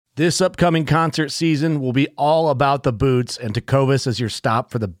This upcoming concert season will be all about the boots, and Tecovas is your stop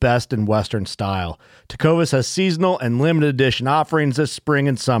for the best in Western style. Tecovas has seasonal and limited edition offerings this spring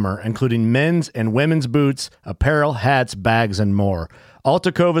and summer, including men's and women's boots, apparel, hats, bags, and more. All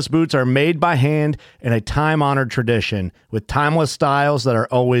Tecovas boots are made by hand in a time-honored tradition with timeless styles that are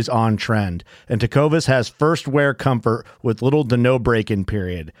always on trend. And Tecovas has first wear comfort with little to no break-in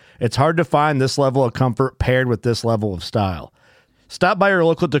period. It's hard to find this level of comfort paired with this level of style. Stop by your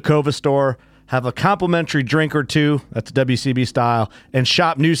local Tecovas store, have a complimentary drink or two, that's WCB style, and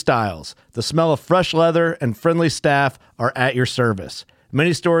shop new styles. The smell of fresh leather and friendly staff are at your service.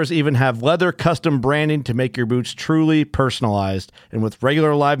 Many stores even have leather custom branding to make your boots truly personalized. And with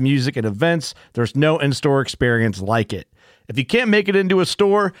regular live music and events, there's no in-store experience like it. If you can't make it into a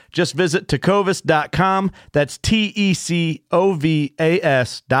store, just visit tecovas.com. That's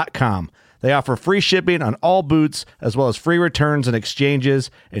TECOVAS.com. They offer free shipping on all boots, as well as free returns and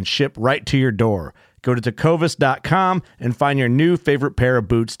exchanges, and ship right to your door. Go to tecovas.com and find your new favorite pair of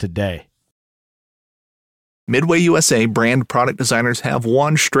boots today. Midway USA brand product designers have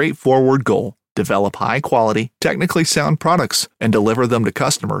one straightforward goal: develop high-quality, technically sound products and deliver them to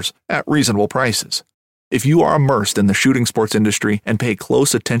customers at reasonable prices. If you are immersed in the shooting sports industry and pay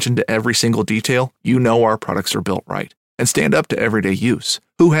close attention to every single detail, you know our products are built right and stand up to everyday use.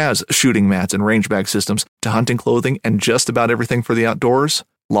 Who has shooting mats and range bag systems to hunting clothing and just about everything for the outdoors?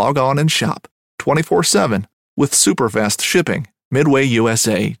 Log on and shop 24/7 with super fast shipping.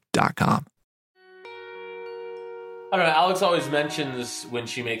 MidwayUSA.com. I don't know. Alex always mentions when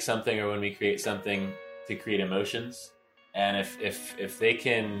she makes something or when we create something to create emotions. And if they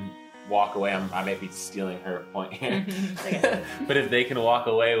can walk away, I might be stealing her point here, but if they can walk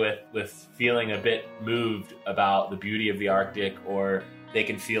away with feeling a bit moved about the beauty of the Arctic, or they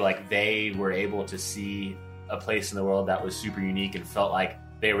can feel like they were able to see a place in the world that was super unique and felt like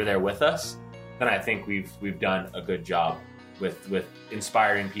they were there with us, then I think we've done a good job with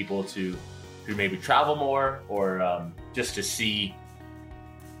inspiring people to maybe travel more, or just to see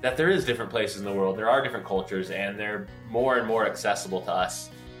that there is different places in the world, there are different cultures, and they're more and more accessible to us.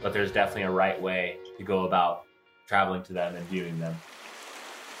 But there's definitely a right way to go about traveling to them and viewing them.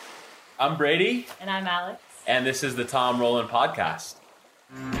 I'm Brady. And I'm Alex. And this is the Tom Rowland Podcast.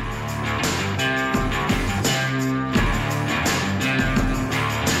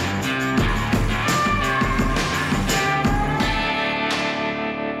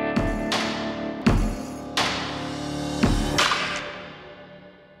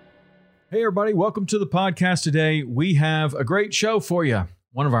 Hey, everybody. Welcome to the podcast today. We have a great show for you.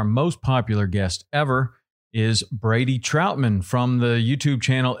 One of our most popular guests ever is Brady Troutman from the YouTube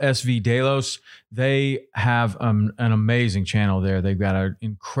channel SV Delos. They have an amazing channel there. They've got an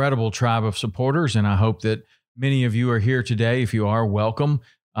incredible tribe of supporters, and I hope that many of you are here today. If you are, welcome.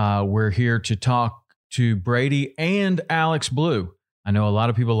 We're here to talk to Brady and Alex Blue. I know a lot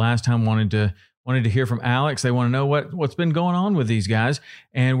of people last time wanted to hear from Alex. They want to know what's been going on with these guys.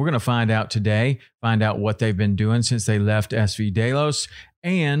 And we're going to find out today, what they've been doing since they left SV Delos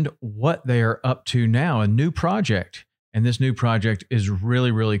and what they are up to now, a new project. And this new project is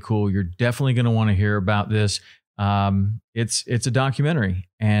really, really cool. You're definitely going to want to hear about this. It's a documentary,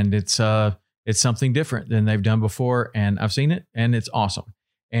 and it's something different than they've done before. And I've seen it, and it's awesome.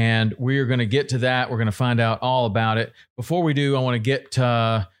 And we are going to get to that. We're going to find out all about it. Before we do, I want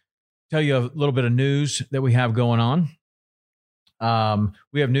to tell you a little bit of news that we have going on.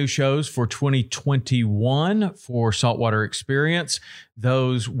 We have new shows for 2021 for Saltwater Experience.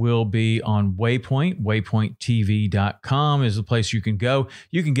 Those will be on Waypoint. WaypointTV.com is the place you can go.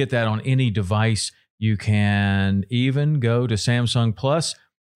 You can get that on any device. You can even go to Samsung Plus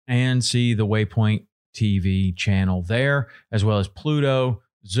and see the Waypoint TV channel there, as well as Pluto,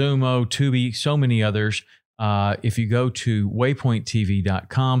 Zumo, Tubi, so many others. If you go to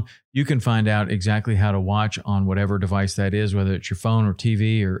waypointtv.com, you can find out exactly how to watch on whatever device that is, whether it's your phone or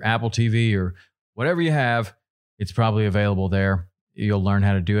TV or Apple TV or whatever you have. It's probably available there. You'll learn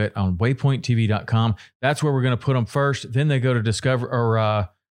how to do it on waypointtv.com. That's where we're going to put them first. Then they go to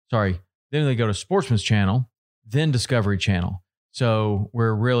then they go to Sportsman's Channel, then Discovery Channel. So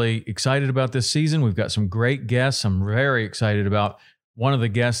we're really excited about this season. We've got some great guests. I'm very excited about one of the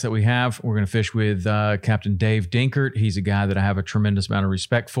guests that we have. We're going to fish with Captain Dave Dinkert. He's a guy that I have a tremendous amount of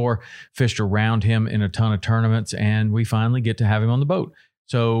respect for. Fished around him in a ton of tournaments, and we finally get to have him on the boat.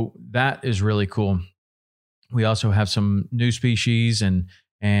 So that is really cool. We also have some new species and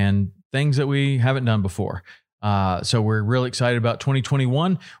things that we haven't done before. So we're really excited about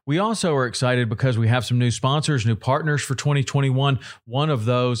 2021. We also are excited because we have some new sponsors, new partners for 2021. One of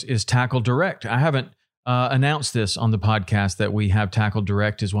those is Tackle Direct. I haven't announce this on the podcast that we have Tackle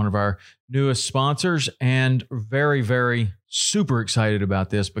Direct as one of our newest sponsors, and very, very super excited about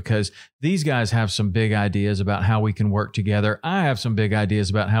this because these guys have some big ideas about how we can work together. I have some big ideas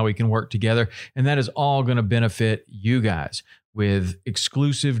about how we can work together, and that is all going to benefit you guys with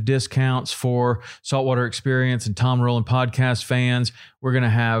exclusive discounts for Saltwater Experience and Tom Rowland podcast fans. We're going to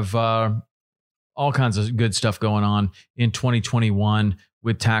have all kinds of good stuff going on in 2021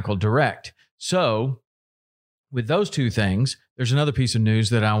 with Tackle Direct. So with those two things, there's another piece of news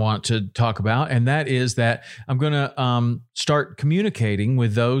that I want to talk about, and that is that I'm going to start communicating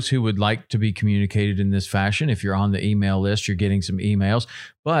with those who would like to be communicated in this fashion. If you're on the email list, you're getting some emails.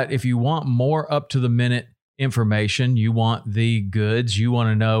 But if you want more up-to-the-minute information, you want the goods, you want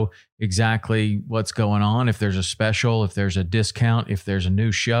to know exactly what's going on, if there's a special, if there's a discount, if there's a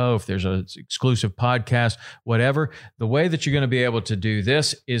new show, if there's an exclusive podcast, whatever, the way that you're going to be able to do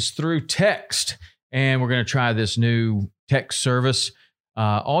this is through text. And we're going to try this new text service.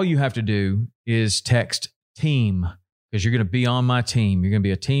 All you have to do is text TEAM, because you're going to be on my team. You're going to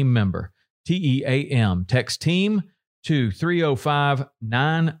be a team member. TEAM. Text TEAM to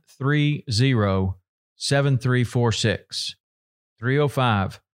 305-930-7346.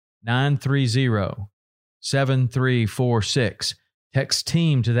 305-930-7346. Text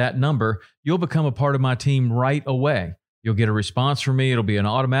TEAM to that number. You'll become a part of my team right away. You'll get a response from me. It'll be an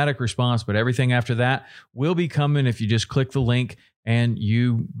automatic response, but everything after that will be coming if you just click the link and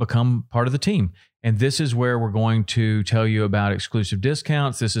you become part of the team. And this is where we're going to tell you about exclusive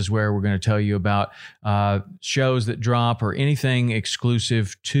discounts. This is where we're going to tell you about shows that drop or anything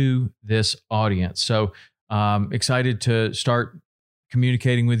exclusive to this audience. So excited to start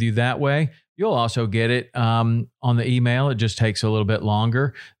communicating with you that way. You'll also get it on the email. It just takes a little bit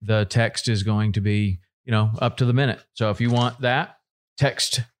longer. The text is going to be up to the minute. So if you want that,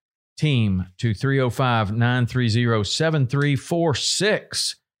 text TEAM to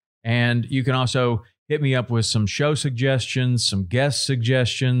 305-930-7346. And you can also hit me up with some show suggestions, some guest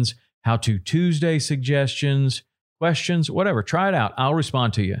suggestions, How to Tuesday suggestions, questions, whatever. Try it out. I'll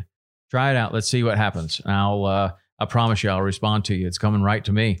respond to you. Try it out. Let's see what happens. I promise you I'll respond to you. It's coming right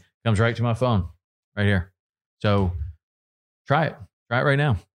to me. It comes right to my phone right here. So try it. Try it right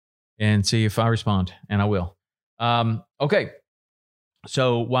now and see if I respond, and I will. Okay.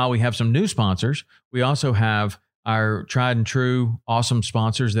 So while we have some new sponsors, we also have our tried and true awesome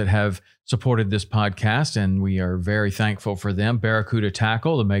sponsors that have supported this podcast, and we are very thankful for them. Barracuda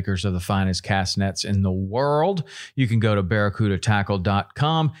Tackle, the makers of the finest cast nets in the world. You can go to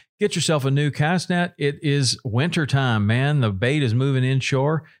barracudatackle.com. Get yourself a new cast net. It is wintertime, man. The bait is moving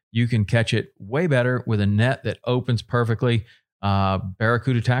inshore. You can catch it way better with a net that opens perfectly.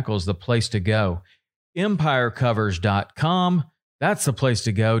 Barracuda Tackle is the place to go. EmpireCovers.com. That's the place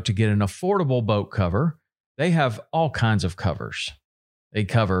to go to get an affordable boat cover. They have all kinds of covers. They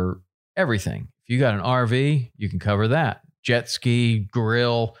cover everything. If you got an RV, you can cover that. Jet ski,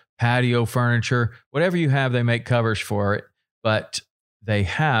 grill, patio furniture, whatever you have, they make covers for it. But they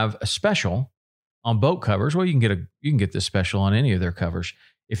have a special on boat covers. Well, you can get this special on any of their covers.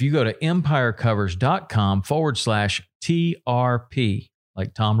 If you go to EmpireCovers.com/TRP,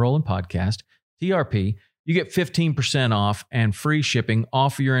 like Tom Rowland Podcast, TRP, you get 15% off and free shipping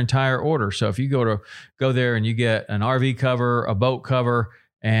off your entire order. So if you go there and you get an RV cover, a boat cover,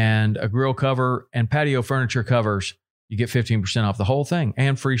 and a grill cover and patio furniture covers, you get 15% off the whole thing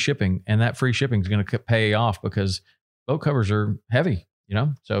and free shipping. And that free shipping is going to pay off because boat covers are heavy,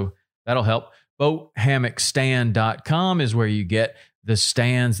 so that'll help. BoatHammockStand.com is where you get the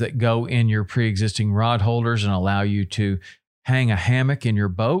stands that go in your pre-existing rod holders and allow you to hang a hammock in your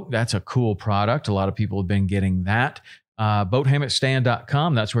boat. That's a cool product. A lot of people have been getting that.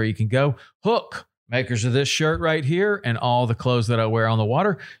 BoatHammockStand.com, that's where you can go. Hook, makers of this shirt right here and all the clothes that I wear on the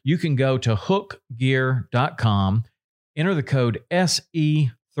water. You can go to hookgear.com, enter the code SE30,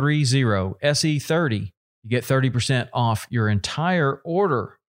 SE30. You get 30% off your entire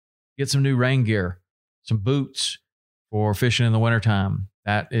order. Get some new rain gear, some boots for fishing in the wintertime.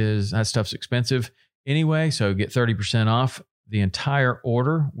 That stuff's expensive anyway, so get 30% off the entire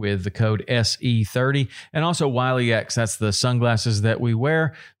order with the code SE30. And also Wiley X, that's the sunglasses that we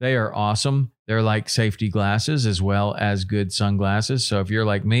wear. They are awesome. They're like safety glasses as well as good sunglasses. So if you're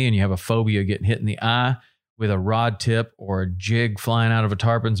like me and you have a phobia getting hit in the eye with a rod tip or a jig flying out of a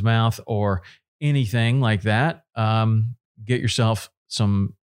tarpon's mouth or anything like that, get yourself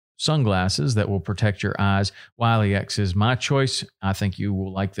some sunglasses that will protect your eyes. Wiley X is my choice. I think you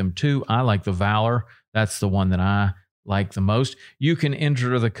will like them too. I like the Valor. That's the one that I like the most. You can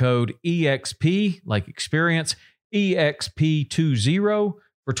enter the code EXP, like experience, EXP20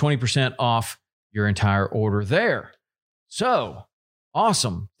 for 20% off your entire order there. So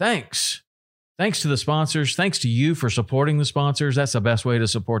awesome. Thanks. Thanks to the sponsors. Thanks to you for supporting the sponsors. That's the best way to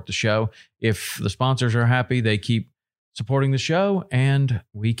support the show. If the sponsors are happy, they keep supporting the show and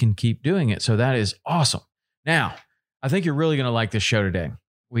we can keep doing it. So that is awesome. Now, I think you're really going to like this show today.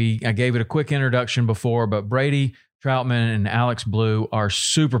 I gave it a quick introduction before, but Brady Troutman and Alex Blue are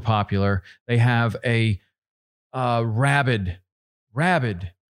super popular. They have a rabid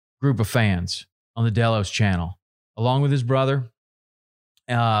group of fans on the Delos channel, along with his brother.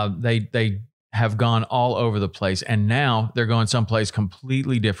 They have gone all over the place, and now they're going someplace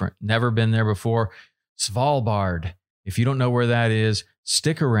completely different. Never been there before. Svalbard. If you don't know where that is,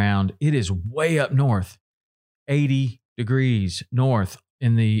 stick around. It is way up north, 80 degrees north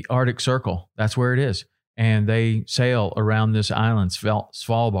in the Arctic Circle. That's where it is. And they sail around this island,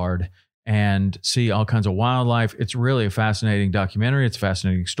 Svalbard, and see all kinds of wildlife. It's really a fascinating documentary. It's a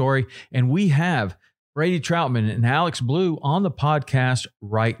fascinating story. And we have Brady Troutman and Alex Blue on the podcast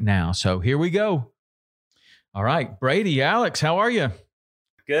right now. So here we go. All right, Brady, Alex, how are you?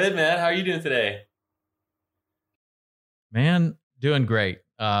 Good, man. How are you doing today? Man, doing great.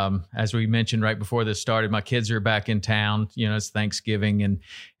 As we mentioned right before this started, my kids are back in town. You know, it's Thanksgiving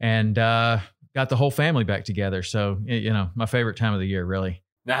and got the whole family back together. So, you know, my favorite time of the year, really.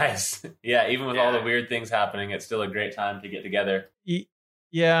 Nice. Yeah, even with all the weird things happening, it's still a great time to get together.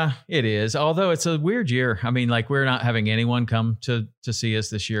 Yeah, it is. Although it's a weird year. I mean, like, we're not having anyone come to see us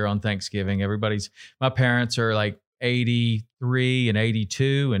this year on Thanksgiving. My parents are like 83 and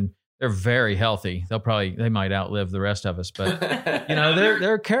 82, and they're very healthy. They might outlive the rest of us, but you know,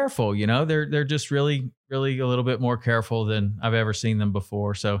 they're careful. You know, they're just really, really a little bit more careful than I've ever seen them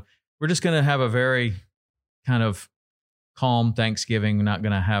before. So we're just going to have a very kind of calm Thanksgiving. We're not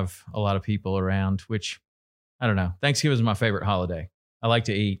going to have a lot of people around, which I don't know. Thanksgiving is my favorite holiday. I like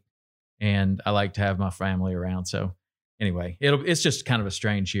to eat and I like to have my family around. So anyway, it's just kind of a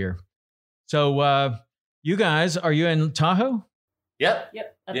strange year. So you guys, are you in Tahoe? Yep.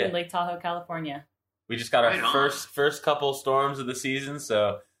 Up in Lake Tahoe, California. We just got our first couple storms of the season,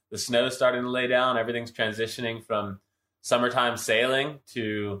 so the snow's starting to lay down. Everything's transitioning from summertime sailing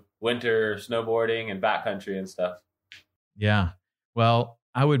to winter snowboarding and backcountry and stuff. Yeah. Well,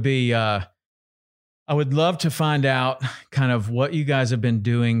 I would love to find out kind of what you guys have been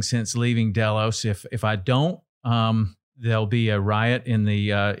doing since leaving Delos. If I don't, there'll be a riot in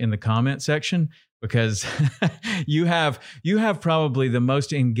the comment section, because you have probably the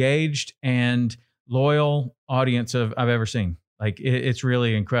most engaged and loyal audience I've ever seen. Like, it's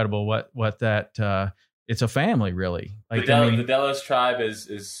really incredible what that it's a family, really. Like, the Delos tribe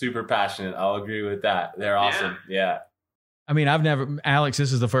is super passionate. I'll agree with that. They're awesome. Yeah. I mean, Alex,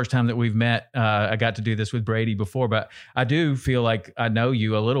 this is the first time that we've met. I got to do this with Brady before, but I do feel like I know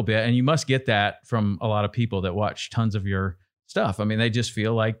you a little bit, and you must get that from a lot of people that watch tons of your stuff. I mean, they just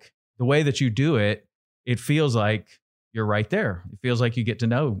feel like the way that you do it, it feels like you're right there. It feels like you get to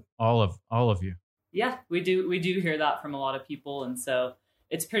know all of you. Yeah, we do hear that from a lot of people. And so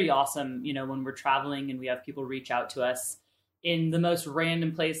it's pretty awesome, you know, when we're traveling and we have people reach out to us in the most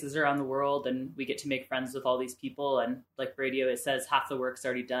random places around the world, and we get to make friends with all these people. And like radio, it says half the work's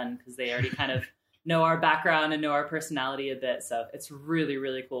already done, because they already kind of know our background and know our personality a bit. So it's really,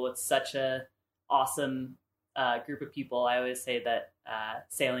 really cool. It's such a awesome group of people. I always say that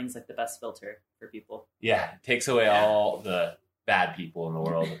sailing's like the best filter for people. Yeah, it takes away all the bad people in the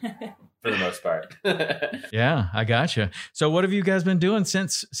world for the most part. Yeah, I gotcha. So what have you guys been doing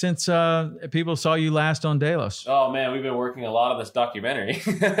since people saw you last on Delos? Oh man, we've been working a lot on this documentary.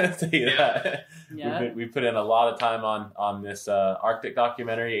 I'll tell you that. Yeah. We put in a lot of time on this Arctic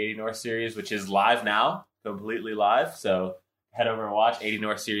documentary, 80 North series, which is live now, completely live. So head over and watch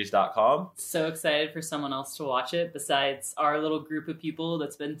 80northseries.com. So excited for someone else to watch it besides our little group of people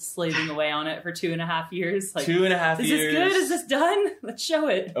that's been slaving away on it for 2.5 years. Like, 2.5 years. Is this good? Is this done? Let's show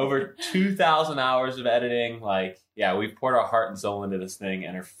it. Over 2,000 hours of editing. Like, yeah, we've poured our heart and soul into this thing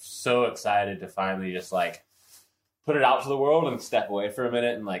and are so excited to finally just like put it out to the world and step away for a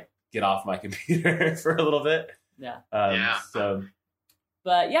minute and like get off my computer for a little bit. Yeah.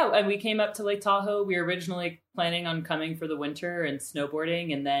 But yeah, and we came up to Lake Tahoe. We were originally planning on coming for the winter and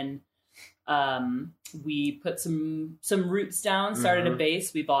snowboarding, and then we put some roots down, started a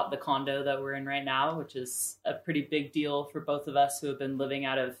base. We bought the condo that we're in right now, which is a pretty big deal for both of us who have been living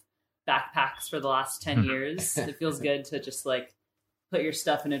out of backpacks for the last 10 years. It feels good to just like put your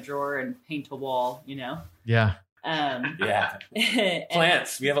stuff in a drawer and paint a wall, you know? Yeah. Yeah.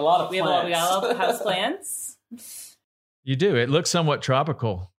 Plants. We have a lot of plants. We got a lot of house plants. You do. It looks somewhat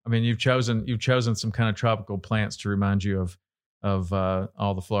tropical. I mean, you've chosen some kind of tropical plants to remind you of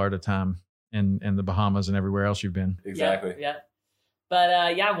all the Florida time. and the Bahamas and everywhere else you've been. Exactly. Yeah.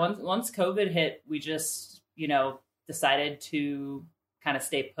 But once COVID hit, we just, decided to kind of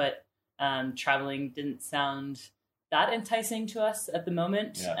stay put. Traveling didn't sound that enticing to us at the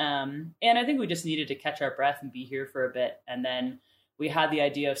moment. Yeah. And I think we just needed to catch our breath and be here for a bit. And then we had the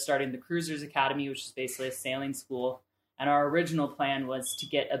idea of starting the Cruisers Academy, which is basically a sailing school. And our original plan was to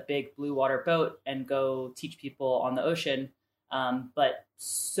get a big blue water boat and go teach people on the ocean. But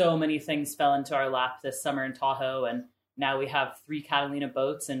so many things fell into our lap this summer in Tahoe. And now we have 3 Catalina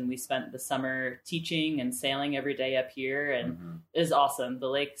boats, and we spent the summer teaching and sailing every day up here. And it is awesome. The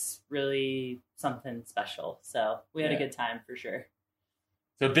lake's really something special. So we had a good time for sure.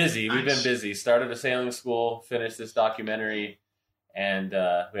 So busy. Nice. We've been busy. Started a sailing school, finished this documentary, and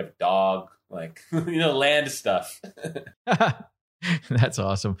we have a dog, land stuff. That's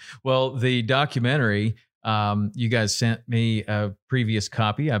awesome. Well, the documentary, you guys sent me a previous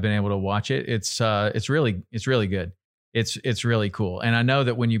copy. I've been able to watch it. It's really good. It's really cool. And I know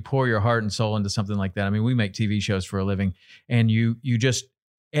that when you pour your heart and soul into something like that, I mean, we make TV shows for a living, and you just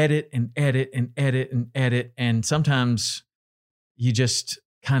edit and edit and edit and edit. And sometimes you just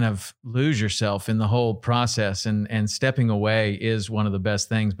kind of lose yourself in the whole process, and stepping away is one of the best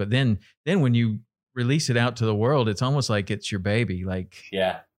things. But then when you release it out to the world, it's almost like it's your baby.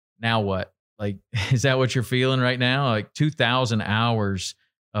 Now what? Is that what you're feeling right now? 2,000 hours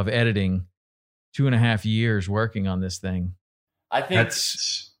of editing, 2.5 years working on this thing. I think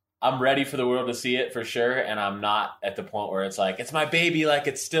I'm ready for the world to see it for sure. And I'm not at the point where it's it's my baby.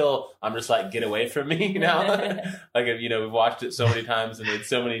 It's still, I'm just get away from me now. We've watched it so many times and made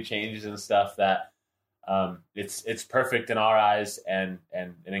so many changes and stuff that it's perfect in our eyes, and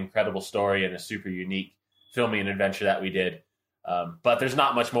an incredible story and a super unique filming adventure that we did. But there's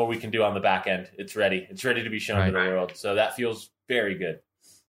not much more we can do on the back end. It's ready. It's ready to be shown to the world. So that feels very good.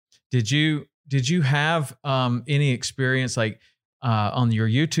 Did you have any experience on your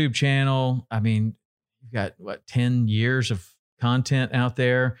YouTube channel? I mean, you've got 10 years of content out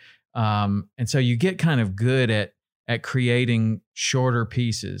there. And so you get kind of good at creating shorter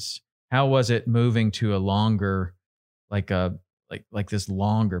pieces. How was it moving to a longer, like this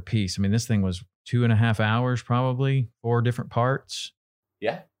longer piece? I mean, this thing was 2.5 hours, probably 4 different parts.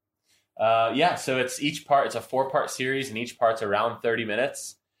 Yeah. So it's a 4-part series, and each part's around 30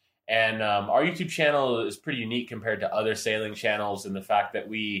 minutes. And our YouTube channel is pretty unique compared to other sailing channels in the fact that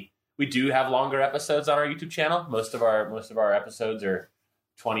we do have longer episodes on our YouTube channel. Most of our episodes are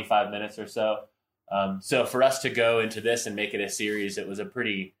 25 minutes or so. So for us to go into this and make it a series, it was a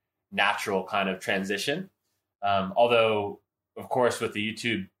pretty natural kind of transition. Although, of course, with the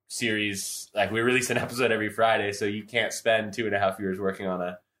YouTube series, we release an episode every Friday, so you can't spend 2.5 years working on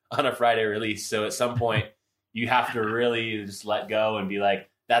a Friday release. So at some point, you have to really just let go and be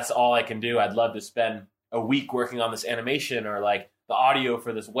that's all I can do. I'd love to spend a week working on this animation or the audio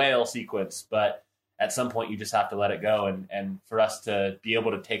for this whale sequence. But at some point you just have to let it go. And for us to be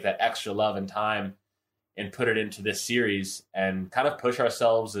able to take that extra love and time and put it into this series and kind of push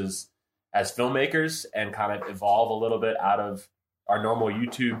ourselves as filmmakers and kind of evolve a little bit out of our normal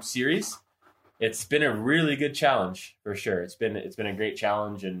YouTube series, it's been a really good challenge for sure. It's been a great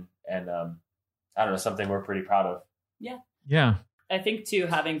challenge and I don't know, something we're pretty proud of. Yeah. Yeah. I think too,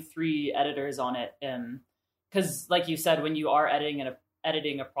 having 3 editors on it, because like you said, when you are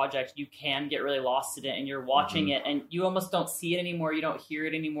editing a project, you can get really lost in it, and you're watching it, and you almost don't see it anymore. You don't hear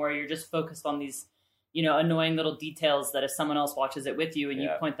it anymore. You're just focused on these, annoying little details that if someone else watches it with you and you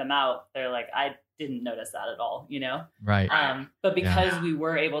point them out, they're like, I didn't notice that at all, Right. But because we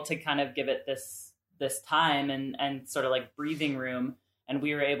were able to kind of give it this time and sort of breathing room, and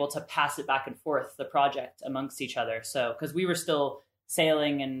we were able to pass it back and forth, the project amongst each other. So, because we were still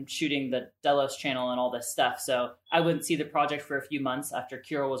sailing and shooting the Delos channel and all this stuff. So I wouldn't see the project for a few months after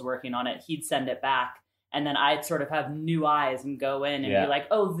Kirill was working on it. He'd send it back. And then I'd sort of have new eyes and go in and be like,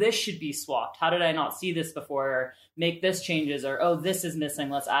 oh, this should be swapped. How did I not see this before? Or make this changes, or, oh, this is missing.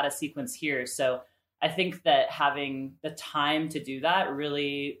 Let's add a sequence here. So I think that having the time to do that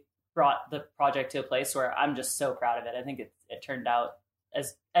really brought the project to a place where I'm just so proud of it. I think it turned out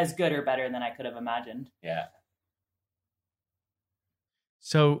as good or better than I could have imagined. Yeah.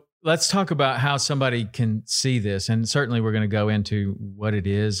 So let's talk about how somebody can see this. And certainly we're going to go into what it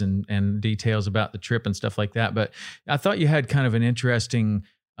is and details about the trip and stuff like that. But I thought you had kind of an interesting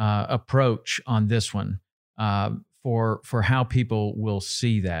approach on this one for how people will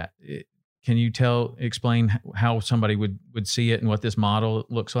see that. Can you explain how somebody would see it and what this model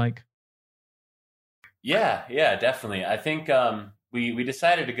looks like? Yeah, definitely. I think we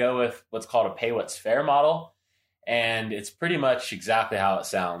decided to go with what's called a pay what's fair model. And it's pretty much exactly how it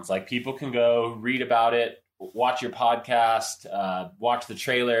sounds. Like, people can go read about it, watch your podcast, watch the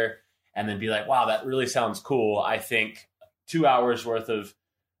trailer, and then be like, wow, that really sounds cool. I think 2 hours worth of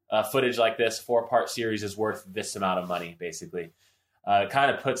footage like this, 4-part series, is worth this amount of money, basically. It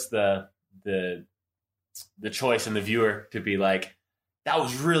kind of puts the choice in the viewer to be like, that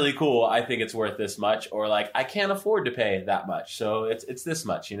was really cool. I think it's worth this much. Or like, I can't afford to pay that much, so it's this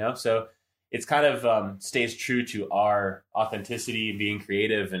much, So it's kind of stays true to our authenticity and being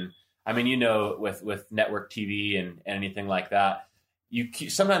creative. And I mean, with network TV and anything like that,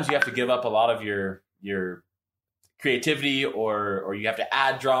 sometimes you have to give up a lot of your creativity, or you have to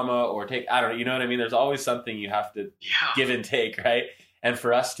add drama or take, I don't know, you know what I mean? There's always something you have to give and take, right? And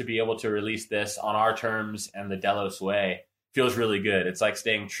for us to be able to release this on our terms and the Delos way feels really good. It's like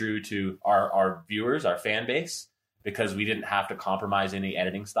staying true to our viewers, our fan base, because we didn't have to compromise any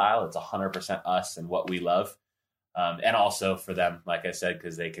editing style. It's 100% us and what we love. And also for them, like I said,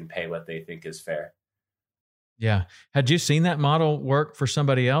 because they can pay what they think is fair. Yeah. Had you seen that model work for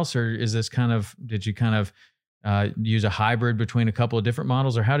somebody else, or is this did you use a hybrid between a couple of different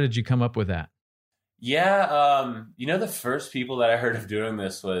models, or how did you come up with that? Yeah. The first people that I heard of doing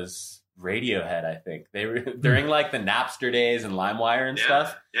this was Radiohead, I think. They were during like the Napster days and LimeWire and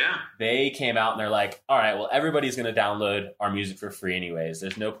stuff. Yeah. They came out and they're like, all right, well, everybody's going to download our music for free anyways.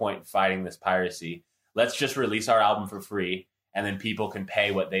 There's no point in fighting this piracy. Let's just release our album for free, and then people can pay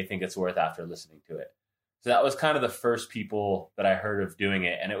what they think it's worth after listening to it. So that was kind of the first people that I heard of doing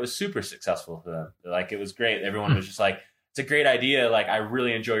it, and it was super successful for them. Like, it was great. Everyone was just like, it's a great idea. Like, I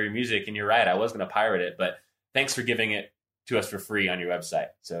really enjoy your music, and you're right, I was going to pirate it, but thanks for giving it to us for free on your website.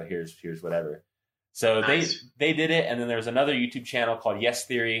 So here's whatever. So nice. They did it. And then there's another YouTube channel called Yes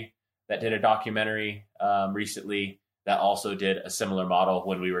Theory that did a documentary recently that also did a similar model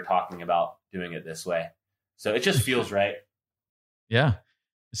when we were talking about doing it this way. So it just feels right. Yeah.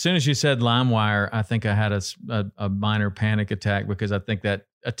 As soon as you said LimeWire, I think I had a minor panic attack, because I think that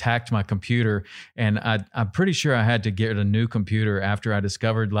attacked my computer. And I'm pretty sure I had to get a new computer after I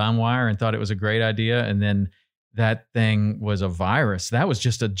discovered LimeWire and thought it was a great idea. And then that thing was a virus. That was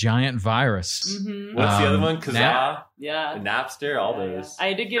just a giant virus. Mm-hmm. What's the other one? Kazaa? Yeah. Napster? All those.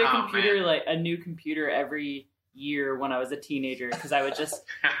 I did get a computer, like a new computer every year when I was a teenager, because I would just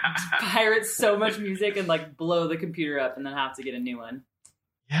pirate so much music and like blow the computer up and then have to get a new one.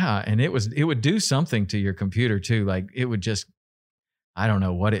 Yeah, and it would do something to your computer too. Like, it would just, I don't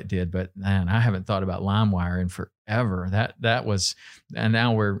know what it did, but man, I haven't thought about LimeWire in forever. That was, and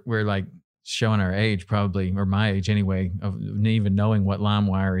now we're like showing our age, probably, or my age anyway, of even knowing what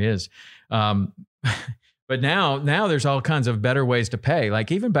LimeWire is. But now there's all kinds of better ways to pay.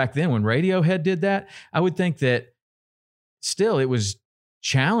 Like, even back then when Radiohead did that, I would think that still it was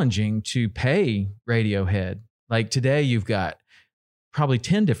challenging to pay Radiohead. Like, today you've got probably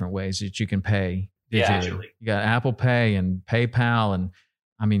 10 different ways that you can pay digitally. Yeah, you got Apple Pay and PayPal, and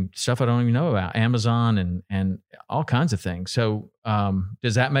I mean, stuff I don't even know about, Amazon and all kinds of things. So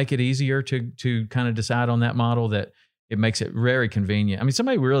does that make it easier to kind of decide on that model, that it makes it very convenient? I mean,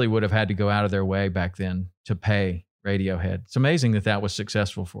 somebody really would have had to go out of their way back then to pay Radiohead. It's amazing that was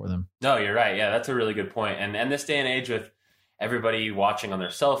successful for them. No, you're right. Yeah, that's a really good point. And this day and age, with everybody watching on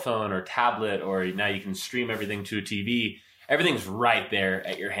their cell phone or tablet, or now you can stream everything to a TV, everything's right there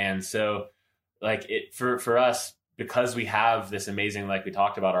at your hands. So like, it for us, because we have this amazing, like we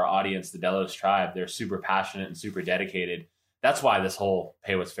talked about, our audience, the Delos tribe, they're super passionate and super dedicated. That's why this whole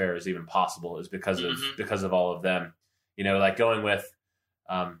Pay What's Fair is even possible, is because of all of them. Like going with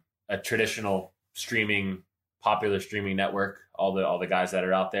a traditional popular streaming network, all the guys that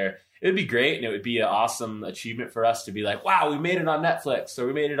are out there, it would be great, and it would be an awesome achievement for us to be like, wow, we made it on Netflix, or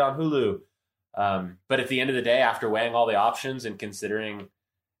we made it on Hulu. But at the end of the day, after weighing all the options and considering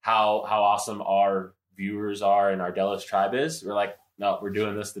how awesome our viewers are and our Delos tribe is, we're like, no, we're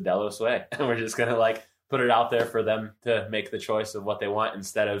doing this the Delos way. And we're just going to like put it out there for them to make the choice of what they want,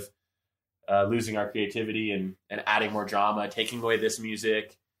 instead of losing our creativity and adding more drama, taking away this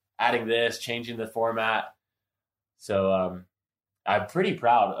music, adding this, changing the format. So I'm pretty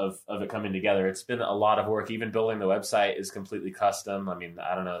proud of it coming together. It's been a lot of work. Even building the website is completely custom. I mean,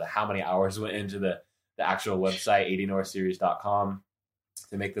 I don't know how many hours went into the actual website, 80northseries.com,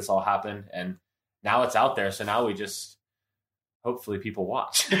 to make this all happen. And now it's out there. So now we just, hopefully people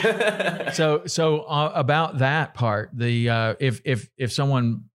watch. So about that part, the if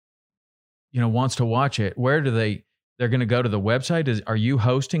someone wants to watch it, where do they're going to go to the website? Are you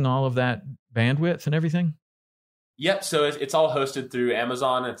hosting all of that bandwidth and everything? Yep. So it's all hosted through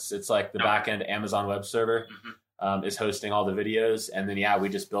Amazon. It's like the back end Amazon web server is hosting all the videos. And then, we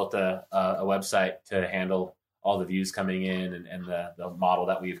just built a website to handle all the views coming in and the model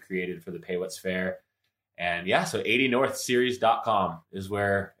that we've created for the Pay What's Fair. And yeah, so 80northseries.com is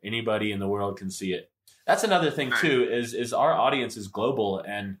where anybody in the world can see it. That's another thing too, is our audience is global,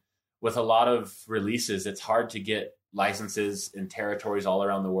 and with a lot of releases, it's hard to get licenses in territories all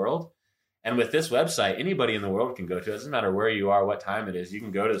around the world. And with this website, anybody in the world can go to it. It doesn't matter where you are, what time it is. You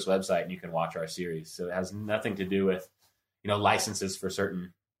can go to this website and you can watch our series. So it has nothing to do with, licenses for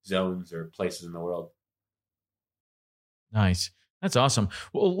certain zones or places in the world. Nice. That's awesome.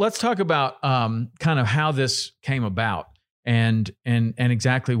 Well, let's talk about kind of how this came about and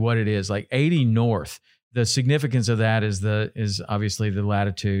exactly what it is. Like 80 North, the significance of that is obviously the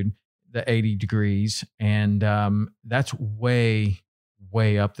latitude, the 80 degrees, and that's way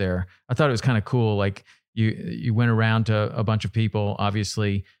up there. I thought it was kind of cool. Like you went around to a bunch of people,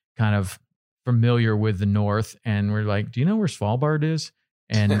 obviously kind of familiar with the North, and we're like, do you know where Svalbard is?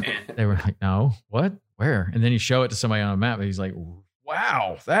 And they were like, no, what? Where? And then you show it to somebody on a map and he's like,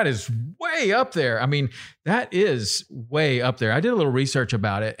 wow, that is way up there. I mean, that is way up there. I did a little research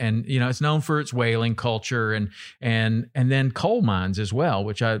about it, and it's known for its whaling culture and then coal mines as well,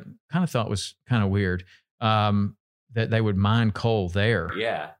 which I kind of thought was kind of weird. That they would mine coal there.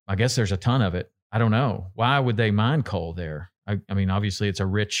 Yeah. I guess there's a ton of it. I don't know. Why would they mine coal there? I mean, obviously it's a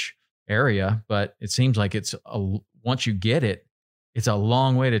rich area, but it seems like once you get it, it's a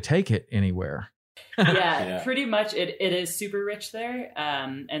long way to take it anywhere. Yeah, pretty much it is super rich there.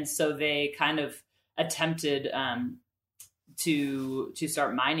 And so they kind of attempted to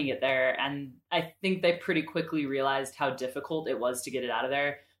start mining it there. And I think they pretty quickly realized how difficult it was to get it out of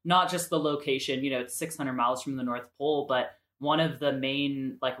there. Not just the location, it's 600 miles from the North Pole, but one of the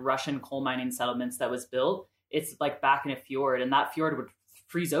main Russian coal mining settlements that was built, it's back in a fjord, and that fjord would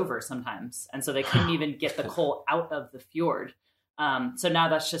freeze over sometimes. And so they couldn't even get the coal out of the fjord. So now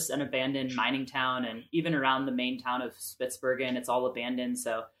that's just an abandoned mining town, and even around the main town of Spitsbergen, it's all abandoned.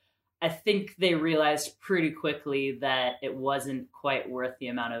 So I think they realized pretty quickly that it wasn't quite worth the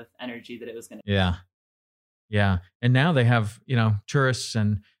amount of energy that it was going to. Yeah. Yeah. And now they have, tourists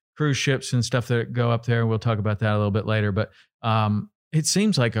and cruise ships and stuff that go up there. We'll talk about that a little bit later, but it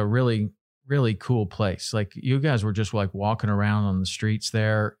seems like a really, really cool place. Like you guys were just walking around on the streets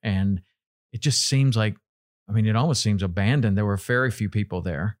there, and it just seems like, it almost seems abandoned. There were very few people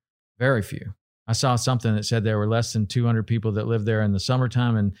there, very few. I saw something that said there were less than 200 people that live there in the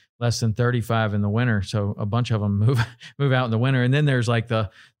summertime and less than 35 in the winter. So a bunch of them move out in the winter. And then there's the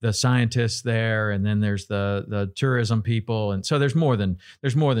scientists there, and then there's the tourism people. And so there's more than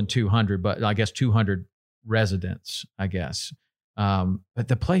 200, but I guess 200 residents, I guess. But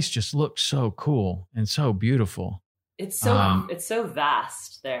the place just looks so cool and so beautiful. It's so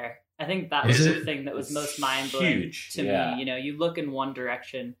vast there. I think that was the thing that was most mind-blowing to me. You look in one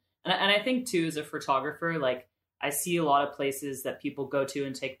direction. And I think, too, as a photographer, I see a lot of places that people go to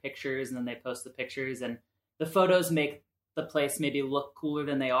and take pictures, and then they post the pictures, and the photos make the place maybe look cooler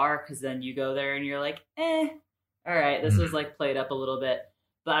than they are, because then you go there and you're like, all right, this was played up a little bit.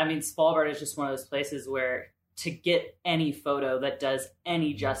 But Svalbard is just one of those places where to get any photo that does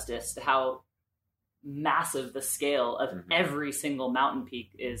any justice to how massive the scale of every single mountain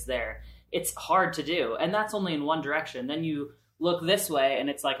peak is there, it's hard to do. And that's only in one direction. Then you look this way and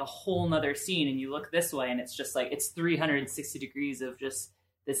it's a whole nother scene, and you look this way and it's just it's 360 degrees of just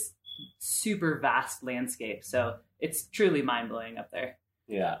this super vast landscape. So it's truly mind-blowing up there.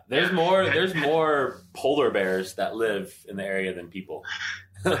 Yeah, there's more polar bears that live in the area than people.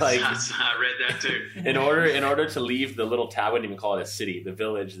 I read that too. In order to leave the little town, I wouldn't even call it a city, the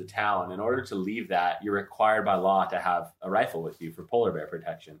village, the town. In order to leave that, you're required by law to have a rifle with you for polar bear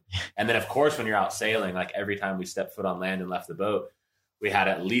protection. And then, of course, when you're out sailing, every time we stepped foot on land and left the boat, we had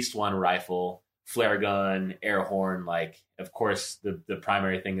at least one rifle, flare gun, air horn. Of course, the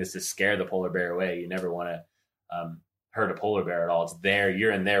primary thing is to scare the polar bear away. You never want to hurt a polar bear at all. It's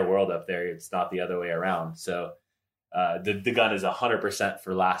you're in their world up there. It's not the other way around. So the gun is 100%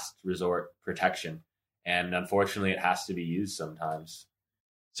 for last resort protection. And unfortunately, it has to be used sometimes.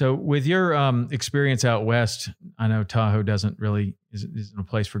 So with your experience out west, I know Tahoe isn't a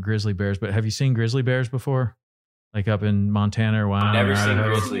place for grizzly bears, but have you seen grizzly bears before? Up in Montana or Wyoming? Never seen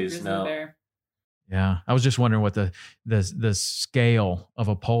grizzlies, no. Bear. Yeah. I was just wondering what the scale of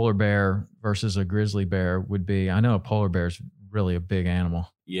a polar bear versus a grizzly bear would be. I know a polar bear is really a big animal.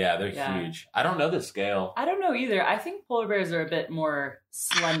 Yeah, they're huge. I don't know the scale. I don't know either. I think polar bears are a bit more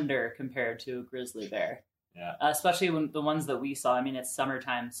slender compared to a grizzly bear. Yeah. Especially when the ones that we saw. It's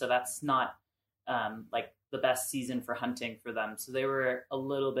summertime, so that's not the best season for hunting for them. So they were a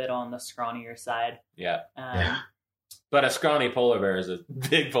little bit on the scrawnier side. Yeah. But a scrawny polar bear is a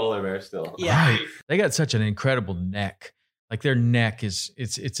big polar bear still. Yeah. Right. They got such an incredible neck. Like their neck it's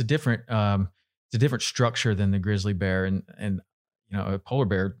a different structure than the grizzly bear, and you know, a polar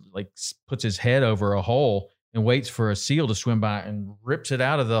bear like puts his head over a hole and waits for a seal to swim by and rips it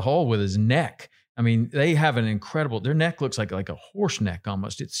out of the hole with his neck. I mean, they have an incredible, their neck looks like a horse neck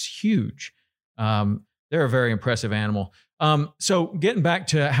almost. It's huge. They're a very impressive animal. So getting back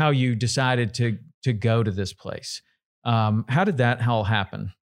to how you decided to go to this place, how did that all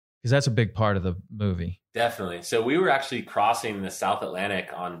happen? Because that's a big part of the movie. Definitely. So we were actually crossing the South Atlantic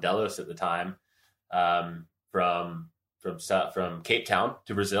on Delos at the time, from Cape Town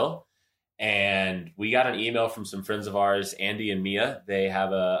to Brazil. And we got an email from some friends of ours, Andy and Mia. They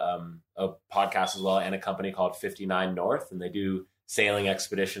have a podcast as well and a company called 59 North, and they do sailing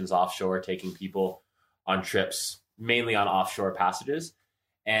expeditions offshore, taking people on trips, mainly on offshore passages.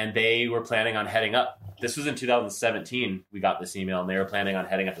 And they were planning on heading up. This was in 2017. We got this email, and they were planning on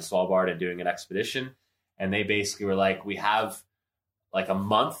heading up to Svalbard and doing an expedition. And they basically were like, we have like a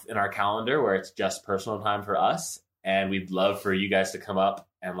month in our calendar where it's just personal time for us. And we'd love for you guys to come up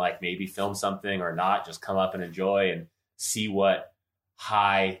and like maybe film something or not, just come up and enjoy and see what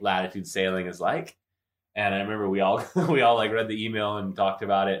high latitude sailing is like. And I remember we all like read the email and talked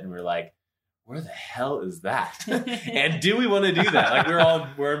about it, and we're like, where the hell is that? And do we want to do that?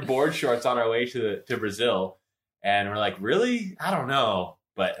 Like we're in board shorts on our way to Brazil, and we're like, really? I don't know.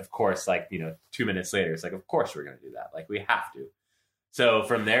 But of course, like, 2 minutes later, it's like, of course we're going to do that. Like, we have to. So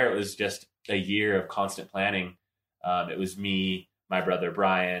from there, it was just a year of constant planning. It was me, my brother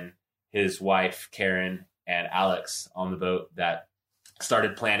Brian, his wife Karen, and Alex on the boat that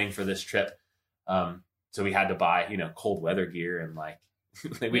started planning for this trip. So we had to buy, cold weather gear, and like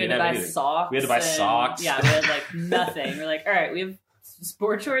we had to buy socks. We had to buy socks. Yeah, we had like nothing. We're like, all right, we have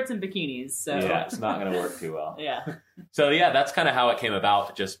sport shorts and bikinis. So yeah, it's not going to work too well. Yeah. So yeah, that's kind of how it came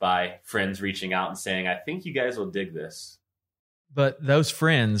about, just by friends reaching out and saying, I think you guys will dig this. But those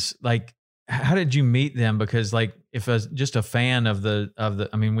friends, like, how did you meet them? Because like, if just a fan of the,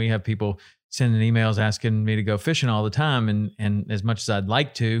 I mean, we have people sending emails asking me to go fishing all the time. And as much as I'd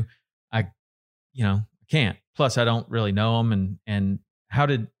like to, I can't. Plus I don't really know them. And how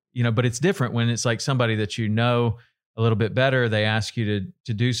did, but it's different when it's like somebody that a little bit better. They ask you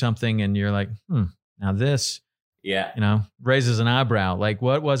to do something, and you're like, now this, raises an eyebrow. Like,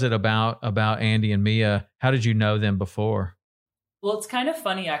 what was it about Andy and Mia? How did you know them before? Well, it's kind of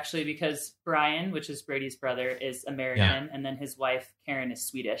funny actually, because Brian, which is Brady's brother, is American, and then his wife Karen is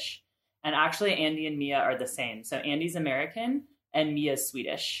Swedish. And actually, Andy and Mia are the same. So Andy's American and Mia's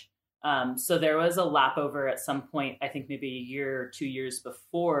Swedish. So there was a lap over at some point, I think maybe a year or 2 years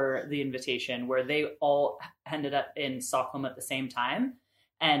before the invitation, where they all ended up in Stockholm at the same time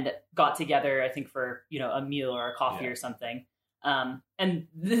and got together, I think for, a meal or a coffee or something. And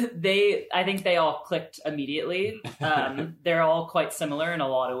I think they all clicked immediately. They're all quite similar in a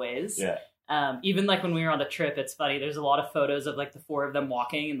lot of ways. Yeah. Even like when we were on the trip, it's funny. There's a lot of photos of like the four of them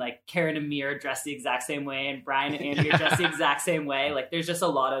walking, and like Karen and Mia are dressed the exact same way, and Brian and Andy are dressed the exact same way. Like, there's just a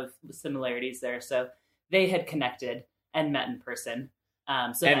lot of similarities there. So they had connected and met in person.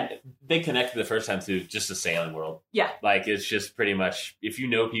 They connected the first time through just the sailing world. Yeah. Like, it's just pretty much, if you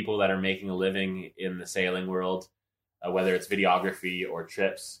know people that are making a living in the sailing world, whether it's videography or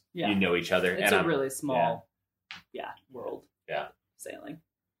trips, you know each other. It's a really small world. Yeah. Sailing.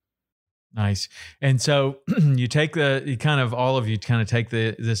 Nice. And so you take all of you take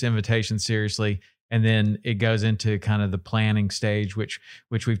this invitation seriously, and then it goes into kind of the planning stage, which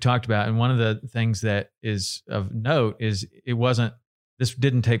we've talked about. And one of the things that is of note is this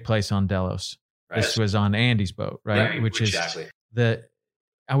didn't take place on Delos. Right. This was on Andy's boat, right? Which exactly. is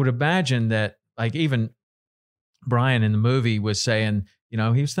I would imagine that, like, even Brian in the movie was saying, he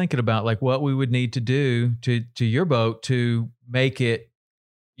was thinking about like what we would need to do to your boat to make it,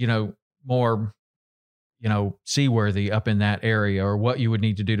 more, seaworthy up in that area, or what you would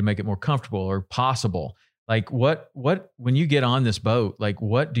need to do to make it more comfortable or possible. Like what, when you get on this boat, like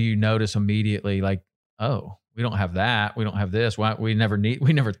what do you notice immediately? Like, oh, we don't have that. We don't have this. Why we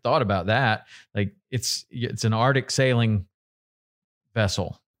never thought about that. Like it's an Arctic sailing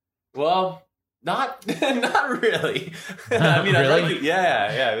vessel. Well, not really. I mean, really?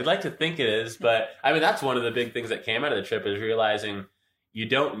 We'd like to think it is, but I mean, that's one of the big things that came out of the trip, is realizing you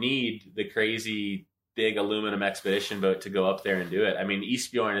don't need the crazy big aluminum expedition boat to go up there and do it. I mean,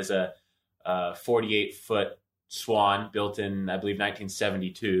 Eastbjorn is a 48-foot Swan built in, I believe,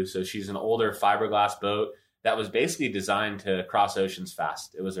 1972. So she's an older fiberglass boat that was basically designed to cross oceans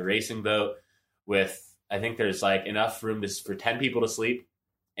fast. It was a racing boat with, I think there's like enough room for 10 people to sleep,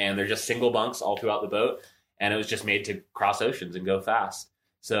 and they're just single bunks all throughout the boat. and it was just made to cross oceans and go fast.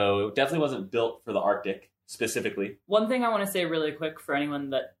 So it definitely wasn't built for the Arctic specifically. One thing I want to say really quick for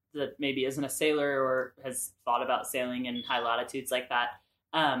anyone that maybe isn't a sailor or has thought about sailing in high latitudes like that,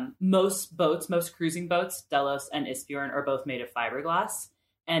 most cruising boats, Delos and Isbjorn, are both made of fiberglass.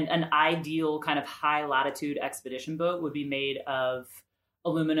 And an ideal kind of high latitude expedition boat would be made of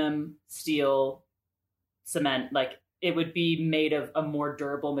aluminum, steel, cement. Like, it would be made of a more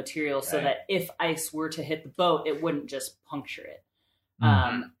durable material so that if ice were to hit the boat, it wouldn't just puncture it.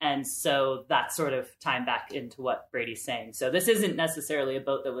 And so that's sort of tying back into what Brady's saying. So this isn't necessarily a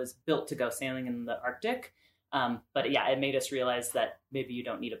boat that was built to go sailing in the Arctic. But yeah, it made us realize that maybe you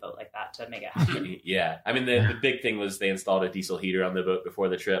don't need a boat like that to make it happen. Yeah. I mean, the big thing was they installed a diesel heater on the boat before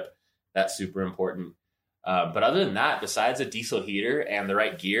the trip. That's super important. But other than that, besides a diesel heater and the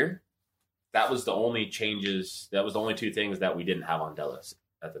right gear, that was the only changes. That was the only two things that we didn't have on Delos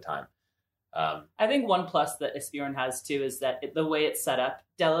at the time. I think one plus that Isbjorn has too is that the way it's set up,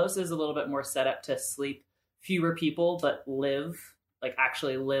 Delos is a little bit more set up to sleep fewer people, but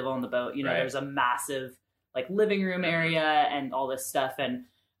actually live on the boat. You know, there's a massive like living room area and all this stuff. And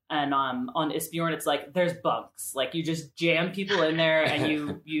on Isbjorn, it's like, there's bunks. Like, you just jam people in there and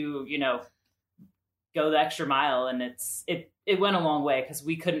you know, go the extra mile. And it went a long way because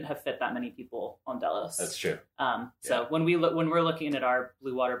we couldn't have fit that many people on Delos. That's true. So when we're looking at our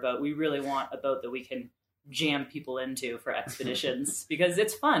blue water boat, we really want a boat that we can jam people into for expeditions because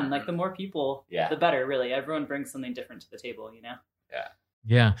it's fun. Like, the more people, the better, really. Everyone brings something different to the table, you know? Yeah.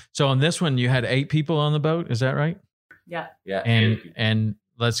 Yeah. So on this one, you had 8 people on the boat. Is that right? Yeah. Yeah. And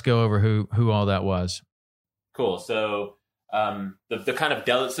let's go over who all that was. Cool. So the kind of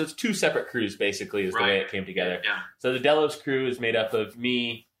Delos, so it's 2 separate crews basically is the way it came together. Yeah. So the Delos crew is made up of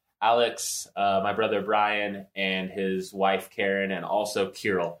me, Alex, my brother Brian, and his wife Karen, and also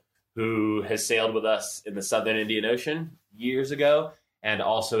Kirill, who has sailed with us in the Southern Indian Ocean years ago, and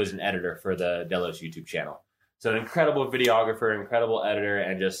also is an editor for the Delos YouTube channel. So an incredible videographer, incredible editor,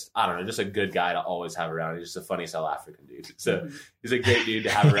 and just a good guy to always have around. He's just a funny South African dude. So he's a great dude to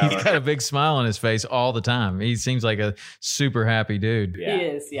have around. He's got a big smile on his face all the time. He seems like a super happy dude. Yeah. He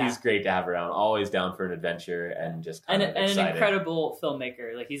is, yeah. He's great to have around. Always down for an adventure and just and an incredible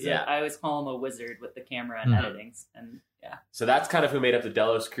filmmaker. Like, I always call him a wizard with the camera and editing. And yeah. So that's kind of who made up the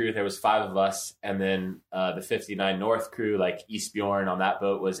Delos crew. There was 5 of us, and then the 59 North crew, like Isbjorn on that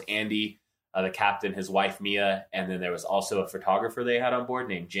boat, was Andy, the captain, his wife Mia, and then there was also a photographer they had on board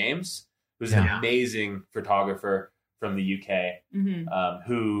named James, who's an amazing photographer from the UK,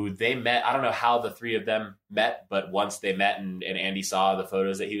 who they met. I don't know how the 3 of them met, but once they met and Andy saw the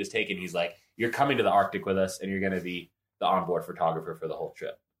photos that he was taking, he's like, "You're coming to the Arctic with us, and you're going to be the onboard photographer for the whole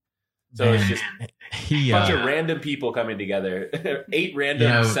trip." So it's just a bunch of random people coming together, 8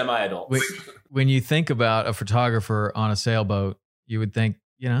 random semi-adults. When you think about a photographer on a sailboat, you would think,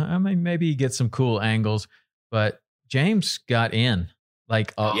 I mean, maybe he gets some cool angles, but James got in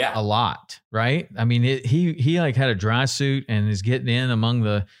like a lot, right? I mean, he like had a dry suit and is getting in among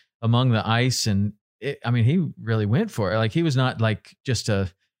the ice, and he really went for it. Like, he was not like just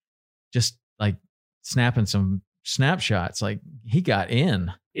like snapping some snapshots. Like, he got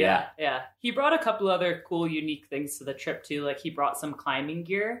in. Yeah. He brought a couple other cool, unique things to the trip too. Like, he brought some climbing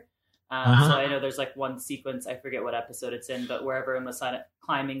gear. So I know there's like one sequence, I forget what episode it's in, but where everyone was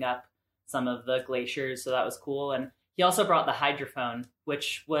climbing up some of the glaciers. So that was cool. And he also brought the hydrophone,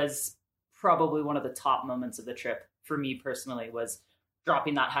 which was probably one of the top moments of the trip for me personally, was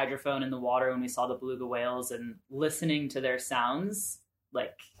dropping that hydrophone in the water when we saw the beluga whales and listening to their sounds.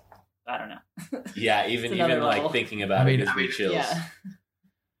 Like, I don't know. Yeah. Even like thinking about it gives me chills. Yeah.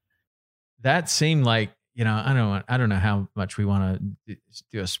 That seemed like, I don't know how much we want to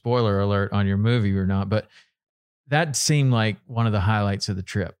do a spoiler alert on your movie or not, but that seemed like one of the highlights of the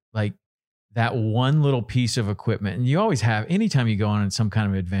trip. Like, that one little piece of equipment. And you always have, anytime you go on some kind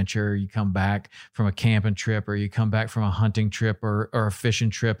of adventure, you come back from a camping trip or you come back from a hunting trip or a fishing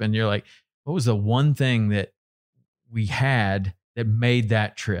trip, and you're like, what was the one thing that we had that made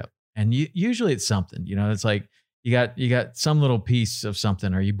that trip? And usually it's something, it's like, you got some little piece of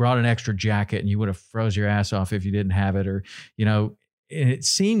something, or you brought an extra jacket and you would have froze your ass off if you didn't have it, or, and it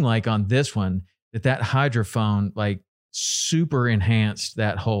seemed like on this one that hydrophone like super enhanced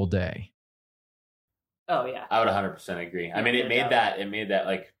that whole day. Oh yeah. I would 100% agree. I mean, it made that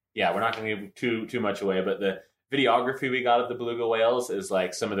like, we're not going to give too much away, but the videography we got of the beluga whales is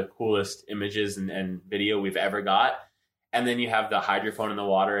like some of the coolest images and video we've ever got. And then you have the hydrophone in the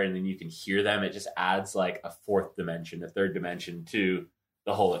water, and then you can hear them. It just adds like a 4th dimension, a 3rd dimension to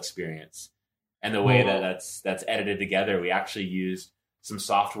the whole experience. And the way that's edited together, we actually used some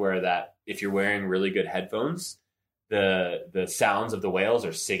software that if you're wearing really good headphones, the sounds of the whales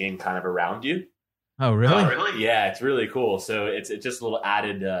are singing kind of around you. Oh, really? Oh, really? Yeah, it's really cool. So it's just a little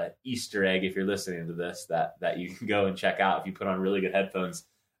added Easter egg if you're listening to this that you can go and check out. If you put on really good headphones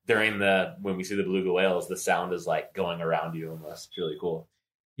during when we see the beluga whales, the sound is like going around you almost. It's really cool.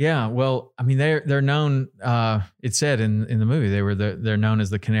 Yeah, well, I mean, they're known. It said in the movie they're known as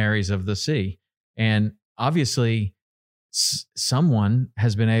the canaries of the sea, and obviously someone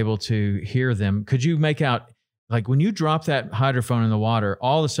has been able to hear them. Could you make out, like, when you drop that hydrophone in the water,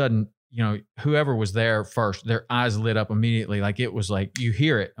 all of a sudden, you know, whoever was there first, their eyes lit up immediately. Like, it was like you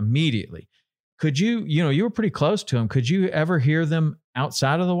hear it immediately. Could you, you were pretty close to them. Could you ever hear them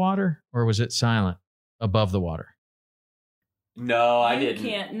outside of the water, or was it silent above the water? No, I You didn't.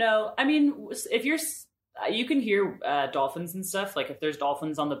 can't. No, I mean, if you can hear dolphins and stuff. Like if there's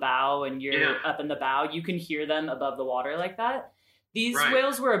dolphins on the bow and you're up in the bow, you can hear them above the water like that. These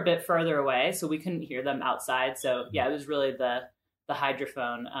whales were a bit further away, so we couldn't hear them outside. So yeah, it was really the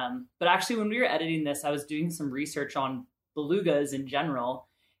hydrophone. But actually, when we were editing this, I was doing some research on belugas in general,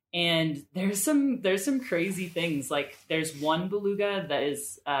 and there's some crazy things. Like there's one beluga that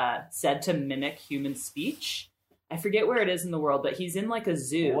is said to mimic human speech. I forget where it is in the world, but he's in like a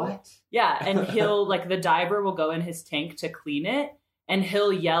zoo. What? Yeah, and he'll like the diver will go in his tank to clean it, and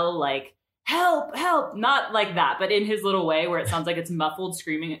he'll yell like "help, help!" Not like that, but in his little way where it sounds like it's muffled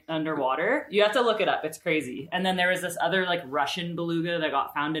screaming underwater. You have to look it up; it's crazy. And then there was this other like Russian beluga that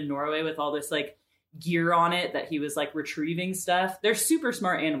got found in Norway with all this like gear on it that he was like retrieving stuff. They're super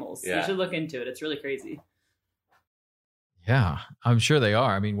smart animals. Yeah. You should look into it. It's really crazy. Yeah, I'm sure they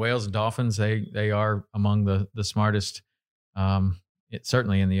are. I mean, whales and dolphins, they are among the smartest,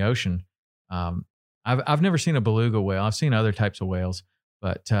 certainly in the ocean. I've never seen a beluga whale. I've seen other types of whales,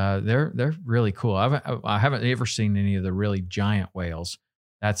 but they're really cool. I haven't ever seen any of the really giant whales.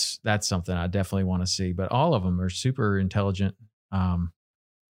 That's something I definitely want to see. But all of them are super intelligent. I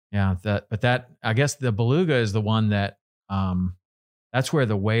guess the beluga is the one that that's where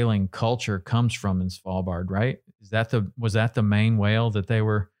the whaling culture comes from in Svalbard, right? Was that the main whale that they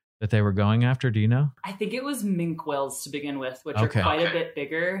were going after? Do you know? I think it was minke whales to begin with, which are quite a bit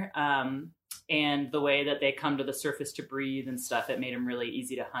bigger. And the way that they come to the surface to breathe and stuff, it made them really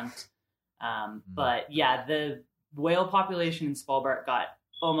easy to hunt. But yeah, the whale population in Svalbard got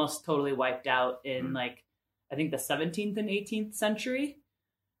almost totally wiped out in like, I think the 17th and 18th century.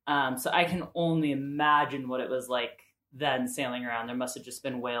 So I can only imagine what it was like then sailing around. There must have just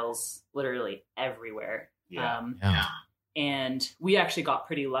been whales literally everywhere. And we actually got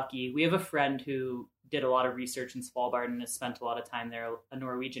pretty lucky. We have a friend who did a lot of research in Svalbard and has spent a lot of time there, a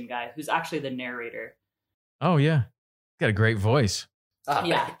Norwegian guy who's actually the narrator. Oh, yeah. Got a great voice.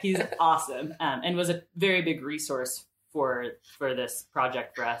 Yeah, he's awesome, and was a very big resource for this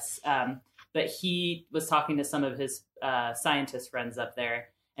project for us. But he was talking to some of his scientist friends up there,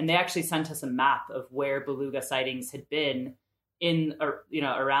 and they actually sent us a map of where beluga sightings had been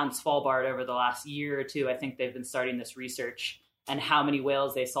around Svalbard over the last year or two. I think they've been starting this research and how many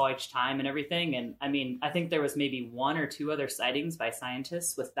whales they saw each time and everything. And I mean, I think there was maybe one or two other sightings by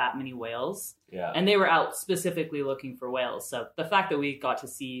scientists with that many whales. Yeah. And they were out specifically looking for whales. So the fact that we got to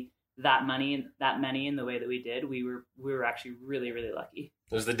see that many in the way that we did, we were actually really, really lucky.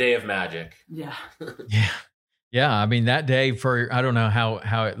 It was the day of magic. Yeah. Yeah. I mean, that day I don't know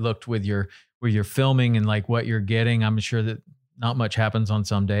how it looked with your filming and like what you're getting. I'm sure that not much happens on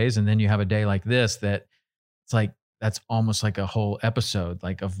some days. And then you have a day like this that it's like, that's almost like a whole episode,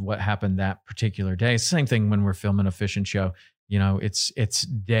 like of what happened that particular day. Same thing when we're filming a fishing show, it's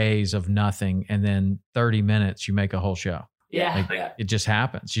days of nothing. And then 30 minutes, you make a whole show. Yeah. It just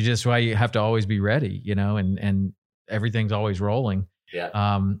happens. That's why you have to always be ready, and everything's always rolling.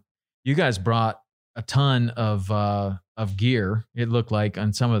 Yeah. You guys brought a ton of gear. It looked like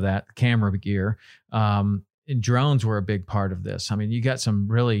on some of that camera gear, and drones were a big part of this. I mean, you got some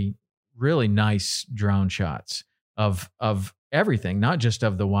really, really nice drone shots of everything, not just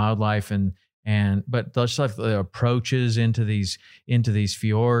of the wildlife but just like the approaches into these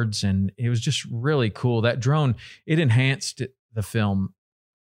fjords. And it was just really cool. That drone, it enhanced the film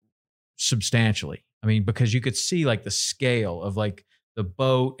substantially. I mean, because you could see like the scale of like the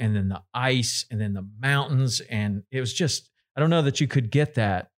boat and then the ice and then the mountains. And it was just, I don't know that you could get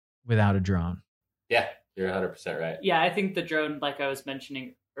that without a drone. Yeah, you're 100% right. Yeah, I think the drone, like I was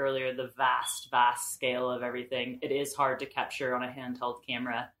mentioning earlier, the vast scale of everything, it is hard to capture on a handheld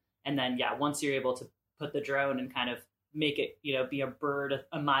camera. And then, yeah, once you're able to put the drone and kind of make it, be a bird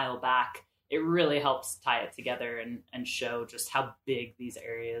a mile back, it really helps tie it together and show just how big these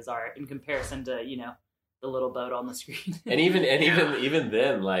areas are in comparison to, the little boat on the screen. and even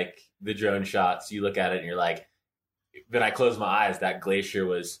then, like the drone shots, you look at it and you're like, when I close my eyes, that glacier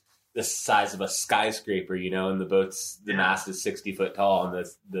was the size of a skyscraper, and the mast is 60 foot tall, and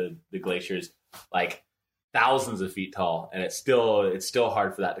the glacier's like thousands of feet tall, and it's still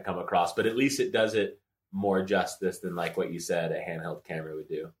hard for that to come across, but at least it does it more justice than like what you said a handheld camera would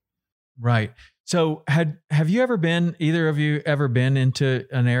do. Right. So have you ever been, either of you ever been into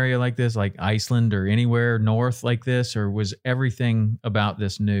an area like this, like Iceland or anywhere north like this, or was everything about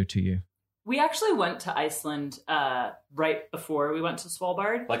this new to you? We actually went to Iceland right before we went to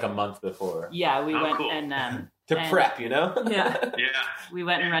Svalbard. Like a month before. Yeah, we went cool. and prep, Yeah. Yeah. We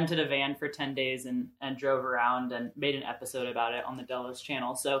went and rented a van for 10 days and drove around and made an episode about it on the Delos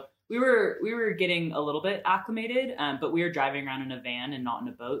channel. So we were getting a little bit acclimated, but we were driving around in a van and not in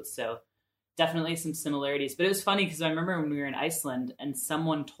a boat. So definitely some similarities. But it was funny because I remember when we were in Iceland and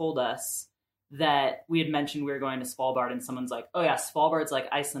someone told us that we had mentioned we were going to Svalbard, and someone's like, oh yeah, Svalbard's like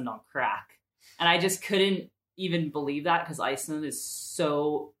Iceland on crack. And I just couldn't even believe that because Iceland is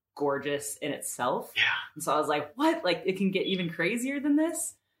so gorgeous in itself. Yeah. And so I was like, what? Like it can get even crazier than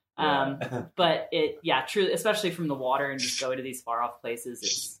this? Yeah. But truly, especially from the water and just going to these far off places,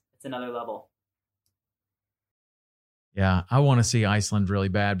 it's another level. Yeah, I want to see Iceland really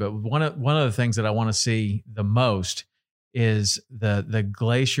bad, but one of the things that I want to see the most is the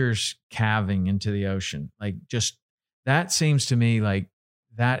glaciers calving into the ocean. Like just that seems to me like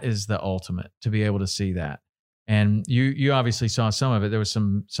that is the ultimate, to be able to see that. And you obviously saw some of it. There was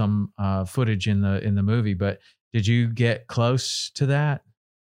some footage in the movie, but did you get close to that?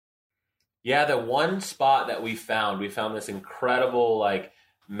 Yeah, the one spot that we found this incredible like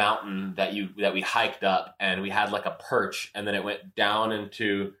mountain that we hiked up, and we had like a perch, and then it went down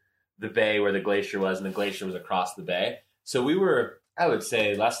into the bay where the glacier was, and the glacier was across the bay. So we were, I would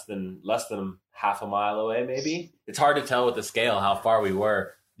say, less than half a mile away, maybe. It's hard to tell with the scale how far we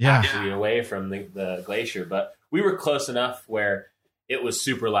were actually away from the glacier, but we were close enough where it was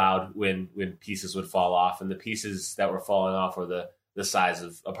super loud when pieces would fall off, and the pieces that were falling off were the size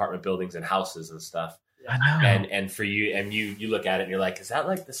of apartment buildings and houses and stuff. I know. And for you, and you look at it and you're like, is that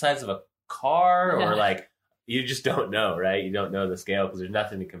like the size of a car? Or like, you just don't know, right? You don't know the scale because there's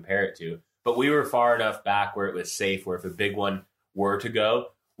nothing to compare it to. But we were far enough back where it was safe, where if a big one were to go,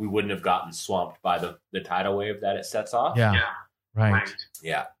 we wouldn't have gotten swamped by the tidal wave that it sets off. Yeah. Right.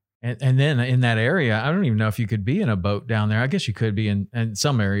 Yeah. And then in that area, I don't even know if you could be in a boat down there. I guess you could be in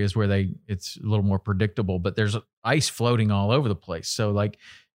some areas where it's a little more predictable, but there's ice floating all over the place. So like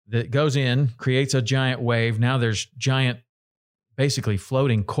that goes in, creates a giant wave. Now there's giant, basically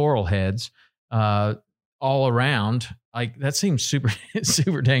floating coral heads all around. Like that seems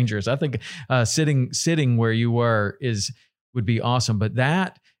super dangerous. I think sitting where you were would be awesome. But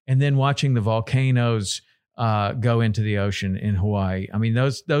that, and then watching the volcanoes go into the ocean in Hawaii. I mean,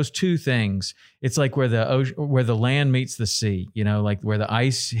 those two things. It's like where the land meets the sea. Like where the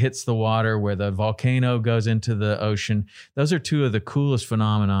ice hits the water, where the volcano goes into the ocean. Those are two of the coolest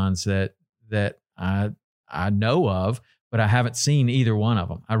phenomenons that I know of. But I haven't seen either one of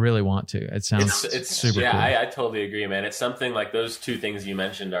them. I really want to. It sounds it's super cool. I totally agree, man. It's something like those two things you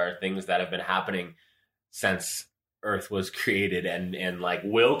mentioned are things that have been happening since Earth was created and like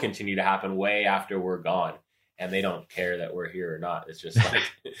will continue to happen way after we're gone. And they don't care that we're here or not. It's just like,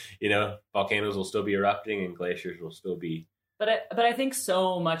 volcanoes will still be erupting and glaciers will still be. But I think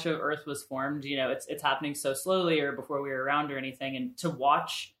so much of Earth was formed, it's happening so slowly or before we were around or anything. And to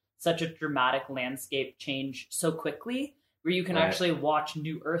watch such a dramatic landscape change so quickly, where you can actually watch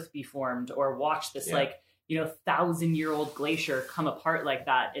new Earth be formed or watch this 1,000-year-old glacier come apart like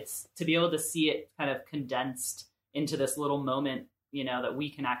that. It's to be able to see it kind of condensed into this little moment, that we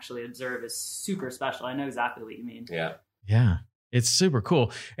can actually observe is super special. I know exactly what you mean. Yeah. Yeah. It's super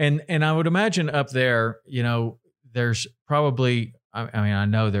cool. And I would imagine up there, there's probably, I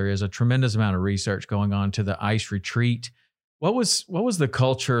know there is a tremendous amount of research going on to the ice retreat. What was the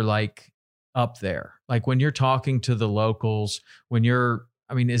culture like up there? Like when you're talking to the locals,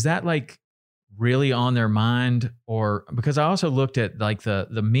 is that like really on their mind? Or because I also looked at like the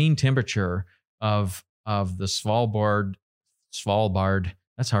mean temperature of the Svalbard,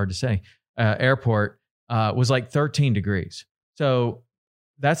 that's hard to say, airport was like 13 degrees. So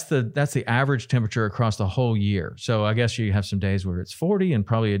that's the average temperature across the whole year. So I guess you have some days where it's 40 and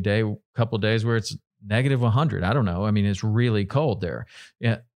probably a couple of days where it's negative 100. I don't know. I mean, it's really cold there.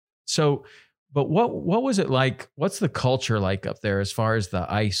 Yeah. So, but what was it like? What's the culture like up there as far as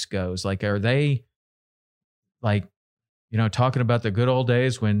the ice goes? Like, are they like, talking about the good old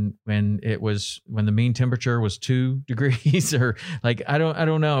days when the mean temperature was 2 degrees, or like, I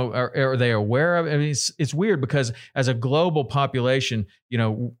don't know. Are they aware of it? I mean, it's weird because as a global population,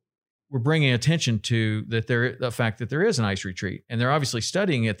 we're bringing attention to the fact that there is an ice retreat, and they're obviously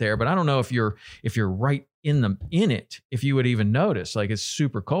studying it there. But I don't know if you're right in it, if you would even notice, like, it's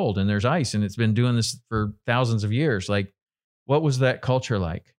super cold and there's ice and it's been doing this for thousands of years. Like, what was that culture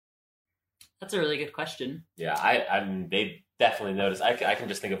like? That's a really good question. Yeah, I mean, they definitely noticed. I can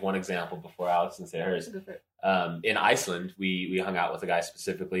just think of one example before Alex can say hers. In Iceland, we hung out with a guy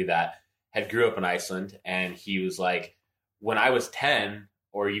specifically that had grew up in Iceland, and he was like, when I was 10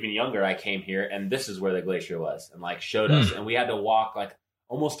 or even younger, I came here, and this is where the glacier was, and like showed us, and we had to walk like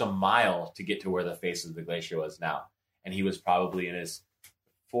almost a mile to get to where the face of the glacier was now. And he was probably in his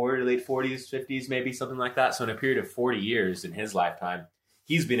late 40s, 50s, maybe something like that. So in a period of 40 years in his lifetime,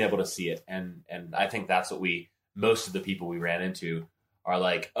 he's been able to see it. And I think that's what most of the people we ran into are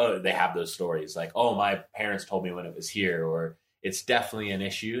like, oh, they have those stories. Like, oh, my parents told me when it was here, or it's definitely an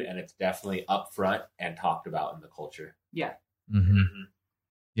issue and it's definitely up front and talked about in the culture. Yeah. Mm-hmm. Mm-hmm.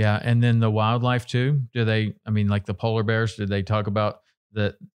 Yeah. And then the wildlife too. Like the polar bears, did they talk about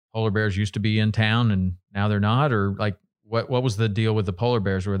that polar bears used to be in town and now they're not? Or like, what was the deal with the polar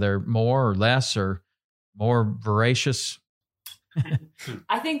bears? Were there more or less or more voracious?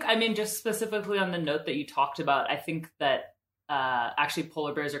 I think, just specifically on the note that you talked about, I think that actually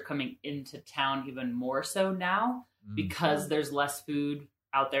polar bears are coming into town even more so now because there's less food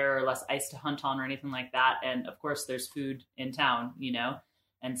out there or less ice to hunt on or anything like that. And of course there's food in town,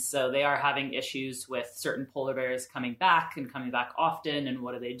 and so they are having issues with certain polar bears coming back often. And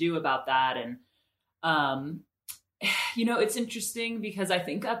what do they do about that? And, it's interesting because I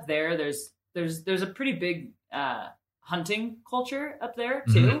think up there, there's a pretty big, hunting culture up there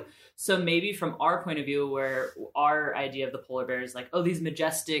too. Mm-hmm. So maybe from our point of view, where our idea of the polar bear is like, oh, these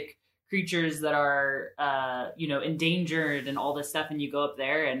majestic creatures that are, endangered and all this stuff. And you go up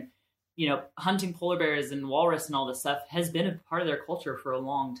there and, hunting polar bears and walrus and all this stuff has been a part of their culture for a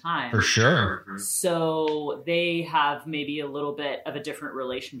long time. For sure. So they have maybe a little bit of a different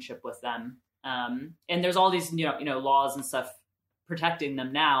relationship with them. And there's all these, laws and stuff protecting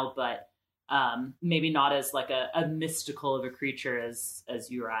them now, but maybe not as like a mystical of a creature as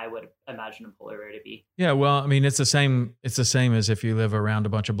you or I would imagine a polar bear to be. Yeah, well, it's the same as if you live around a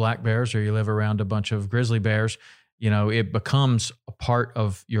bunch of black bears or you live around a bunch of grizzly bears. It becomes a part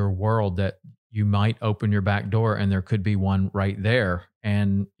of your world that you might open your back door and there could be one right there,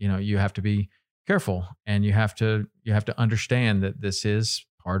 and you have to be careful, and you have to understand that this is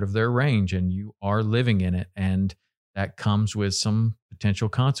part of their range and you are living in it, and that comes with some potential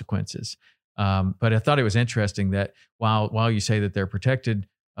consequences. But I thought it was interesting that while you say that they're protected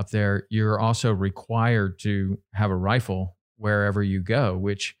up there, you're also required to have a rifle wherever you go,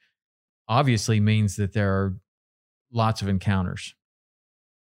 which obviously means that there are lots of encounters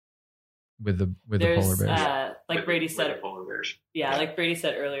with the polar bears. Like Brady said, polar bears. Yeah, like Brady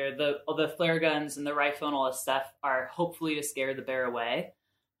said earlier, the flare guns and the rifle and all this stuff are hopefully to scare the bear away.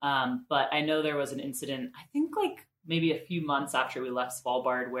 But I know there was an incident, I think like maybe a few months after we left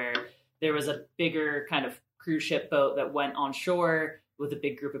Svalbard, where there was a bigger kind of cruise ship boat that went on shore with a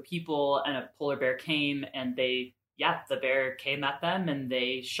big group of people, and a polar bear came, and the bear came at them and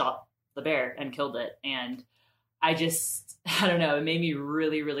they shot the bear and killed it. And I don't know, it made me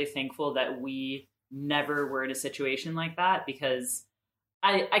really, really thankful that we never were in a situation like that, because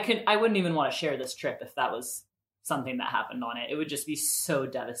I wouldn't even want to share this trip if that was something that happened on it. It would just be so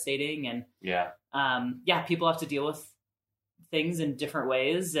devastating. And people have to deal with things in different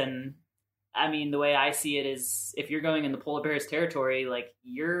ways. And the way I see it is, if you're going in the polar bear's territory, like,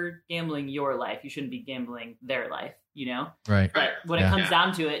 you're gambling your life. You shouldn't be gambling their life, Right. But when it comes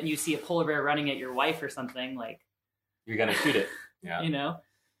down to it and you see a polar bear running at your wife or something, like, you're going to shoot it. Yeah.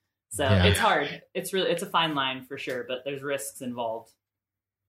 So it's hard. It's a fine line for sure, but there's risks involved.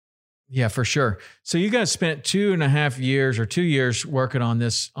 Yeah, for sure. So you guys spent 2.5 years or 2 years working on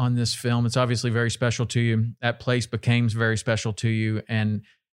this film. It's obviously very special to you. That place became very special to you. And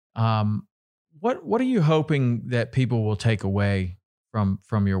what are you hoping that people will take away from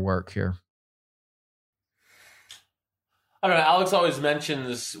your work here? I don't know. Alex always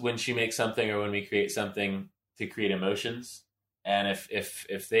mentions when she makes something or when we create something to create emotions. And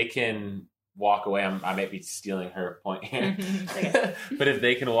if they can walk away, I might be stealing her point here, but if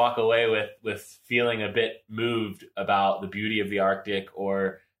they can walk away with feeling a bit moved about the beauty of the Arctic,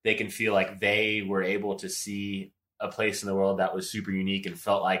 or they can feel like they were able to see a place in the world that was super unique and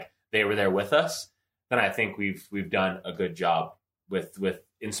felt like they were there with us, then I think we've done a good job with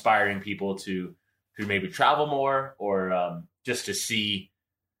inspiring people to maybe travel more or just to see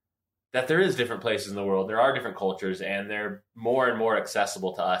that there is different places in the world. There are different cultures and they're more and more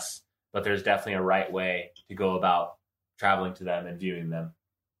accessible to us, but there's definitely a right way to go about traveling to them and viewing them.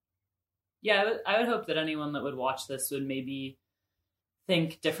 Yeah, I would hope that anyone that would watch this would maybe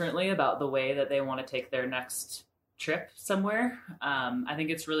think differently about the way that they want to take their next trip somewhere. I think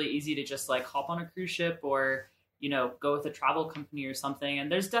it's really easy to just like hop on a cruise ship or, you know, go with a travel company or something.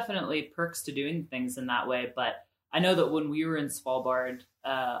 And there's definitely perks to doing things in that way. But I know that when we were in Svalbard,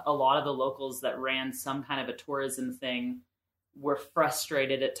 a lot of the locals that ran some kind of a tourism thing were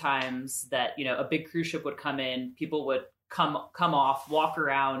frustrated at times that, you know, a big cruise ship would come in, people would come off, walk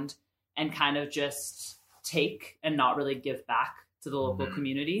around and kind of just take and not really give back to the local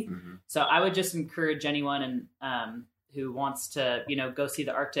community. So I would just encourage anyone who wants to, you know, go see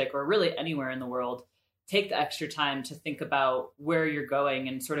the Arctic or really anywhere in the world, take the extra time to think about where you're going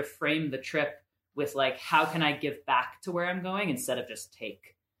and sort of frame the trip with like, how can I give back to where I'm going instead of just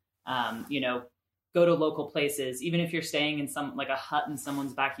take, you know, go to local places, even if you're staying in some, like a hut in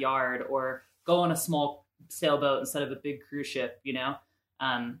someone's backyard, or go on a small sailboat instead of a big cruise ship, you know,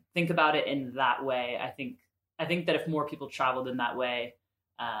 think about it in that way. I think that if more people traveled in that way,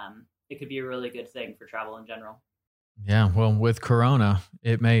 it could be a really good thing for travel in general. Yeah. Well, with Corona,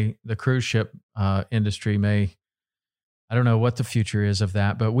 the cruise ship industry I don't know what the future is of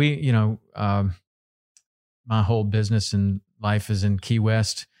that, but my whole business and life is in Key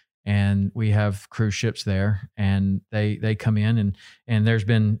West, and we have cruise ships there, and they come in and there's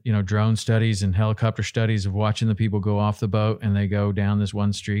been, you know, drone studies and helicopter studies of watching the people go off the boat, and they go down this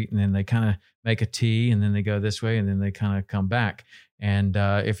one street and then they kind of make a T and then they go this way and then they kind of come back. And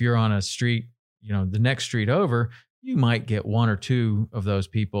if you're on a street, you know, the next street over, you might get one or two of those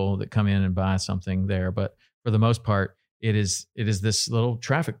people that come in and buy something there. But for the most part, it is this little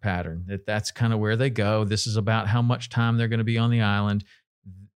traffic pattern that's kind of where they go. This is about how much time they're going to be on the island.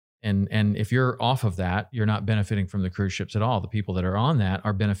 And if you're off of that, you're not benefiting from the cruise ships at all. The people that are on that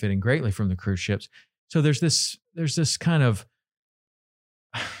are benefiting greatly from the cruise ships. So there's this kind of,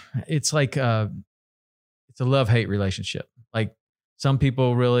 it's like it's a love-hate relationship. Like some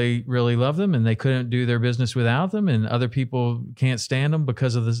people really, really love them and they couldn't do their business without them. And other people can't stand them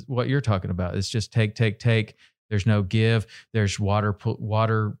because of this, what you're talking about. It's just take. There's no give. There's water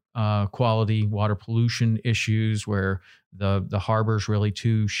quality, water pollution issues where the harbor's really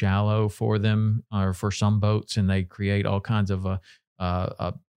too shallow for them or for some boats, and they create all kinds of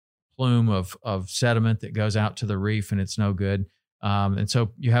a plume of sediment that goes out to the reef, and it's no good. And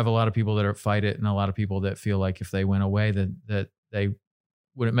so you have a lot of people that fight it, and a lot of people that feel like if they went away that they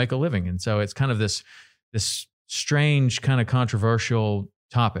wouldn't make a living. And so it's kind of this strange kind of controversial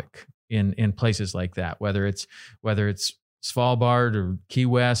topic in places like that, whether it's Svalbard or Key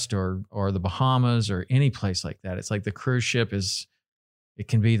West or the Bahamas or any place like that. It's like the cruise ship it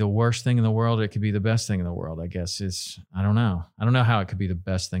can be the worst thing in the world. It could be the best thing in the world, I guess. I don't know how it could be the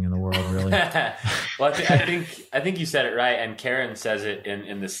best thing in the world, really. Well, I think you said it right. And Karen says it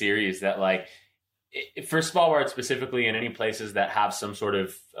in the series that, like, for Svalbard specifically, and any places that have some sort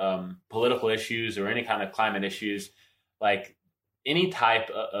of political issues or any kind of climate issues, like any type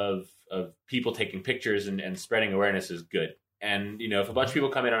of people taking pictures and spreading awareness is good. And, you know, if a bunch of people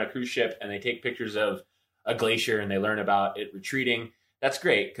come in on a cruise ship and they take pictures of a glacier and they learn about it retreating, that's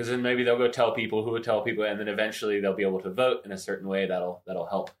great, because then maybe they'll go tell people who would tell people, and then eventually they'll be able to vote in a certain way that'll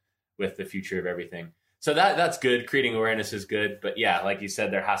help with the future of everything. So that's good. Creating awareness is good. But yeah, like you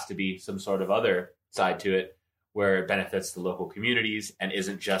said, there has to be some sort of other side to it where it benefits the local communities and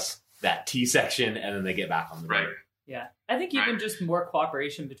isn't just that T section and then they get back on the boat. Yeah. I think even just more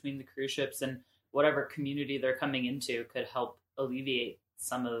cooperation between the cruise ships and whatever community they're coming into could help alleviate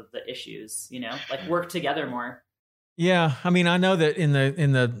some of the issues, you know, like work together more. Yeah. I mean, I know that in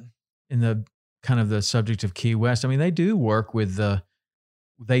the kind of the subject of Key West, I mean, they do work with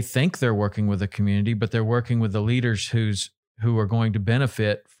they think they're working with the community, but they're working with the leaders who are going to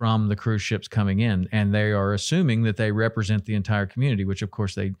benefit from the cruise ships coming in. And they are assuming that they represent the entire community, which of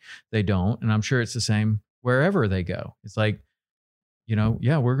course they don't. And I'm sure it's the same wherever they go. It's like, you know,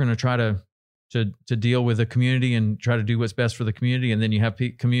 yeah, we're going to try to deal with the community and try to do what's best for the community. And then you have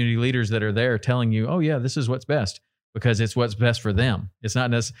community leaders that are there telling you, oh yeah, this is what's best, because it's what's best for them. It's not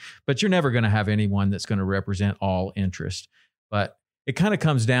necessarily, but you're never going to have anyone that's going to represent all interest. But it kind of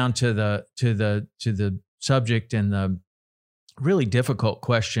comes down to the subject and the really difficult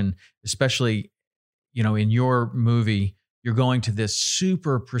question, especially, you know, in your movie, you're going to this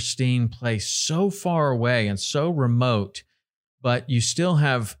super pristine place so far away and so remote, but you still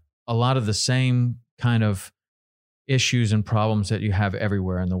have a lot of the same kind of issues and problems that you have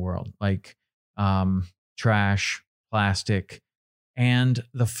everywhere in the world. Like trash, plastic, and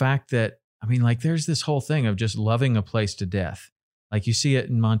the fact that, I mean, like there's this whole thing of just loving a place to death. Like you see it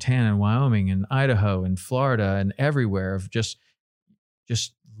in Montana and Wyoming and Idaho and Florida and everywhere of just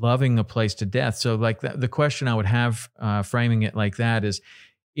loving a place to death. So like the question I would have framing it like that is,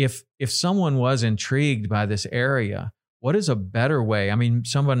 if someone was intrigued by this area, what is a better way? I mean,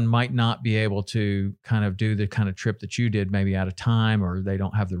 someone might not be able to kind of do the kind of trip that you did, maybe out of time, or they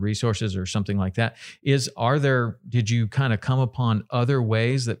don't have the resources or something like that. Did you kind of come upon other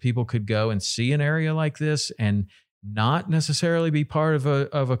ways that people could go and see an area like this and not necessarily be part of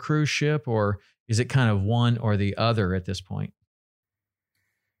a cruise ship, or is it kind of one or the other at this point?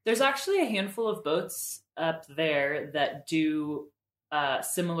 There's actually a handful of boats up there that do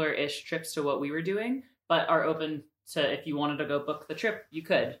similar-ish trips to what we were doing, but are open to, if you wanted to go book the trip, you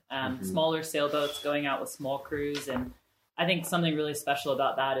could. Smaller sailboats going out with small crews. And I think something really special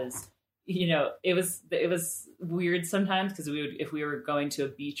about that is, you know, it was weird sometimes because if we were going to a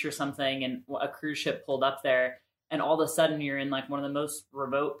beach or something and a cruise ship pulled up there, and all of a sudden you're in like one of the most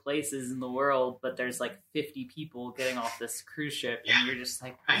remote places in the world, but there's like 50 people getting off this cruise ship and you're just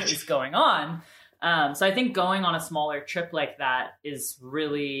like, what is going on? So I think going on a smaller trip like that is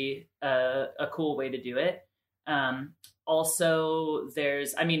really a cool way to do it. Also,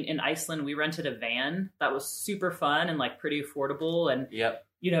 in Iceland, we rented a van that was super fun and like pretty affordable. And,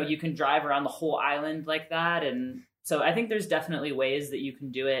 you know, you can drive around the whole island like that. And so I think there's definitely ways that you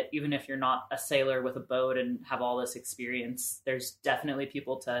can do it, even if you're not a sailor with a boat and have all this experience. There's definitely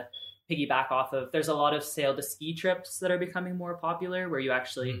people to piggyback off of. There's a lot of sail to ski trips that are becoming more popular, where you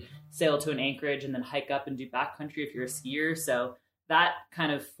actually sail to an anchorage and then hike up and do backcountry if you're a skier. So that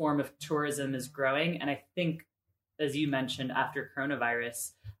kind of form of tourism is growing. And I think, as you mentioned, after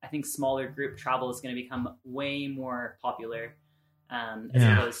coronavirus, I think smaller group travel is going to become way more popular as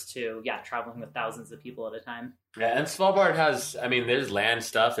opposed to, traveling with thousands of people at a time. Yeah, and Svalbard has, there's land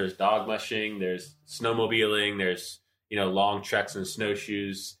stuff, there's dog mushing, there's snowmobiling, there's, long treks and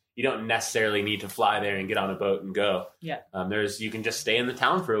snowshoes. You don't necessarily need to fly there and get on a boat and go. Yeah. You can just stay in the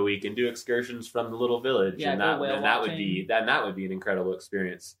town for a week and do excursions from the little village. Yeah, and that would be an incredible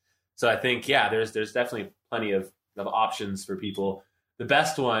experience. So I think, there's definitely plenty of options for people. The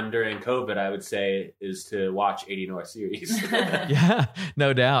best one during COVID, I would say, is to watch 80 North series. Yeah,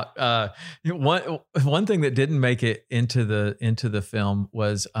 no doubt. One thing that didn't make it into the film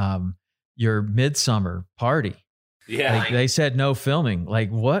was your midsummer party. Yeah, like they said no filming. Like,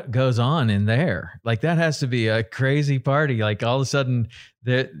 what goes on in there? Like, that has to be a crazy party. Like, all of a sudden,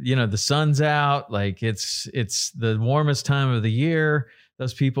 the sun's out. Like, it's the warmest time of the year.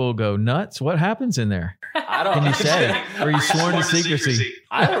 Those people go nuts. What happens in there? I don't. Can you say? Were you sworn to secrecy?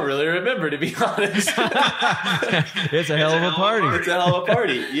 I don't really remember, to be honest. It's a hell of a party. It's a hell of a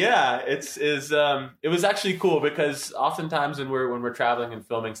party. Yeah, it was actually cool because oftentimes when we're traveling and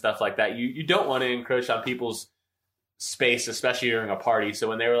filming stuff like that, you don't want to encroach on people's space, especially during a party. So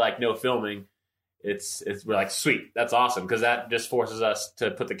when they were like, no filming, we're like, sweet, that's awesome, because that just forces us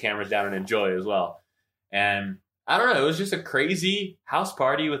to put the cameras down and enjoy as well. And I don't know, it was just a crazy house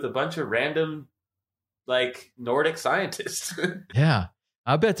party with a bunch of random like Nordic scientists. Yeah,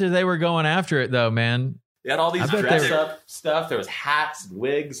 I bet they were going after it though, man. They had all these dress up stuff. There was hats and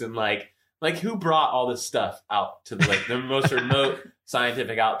wigs and like who brought all this stuff out to the most remote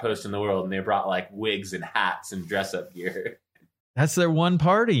scientific outpost in the world, and they brought like wigs and hats and dress up gear. That's their one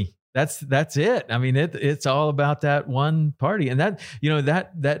party. That's it. I mean, it's all about that one party. And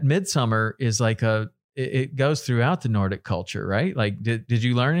that midsummer is like it goes throughout the Nordic culture, right? Like, did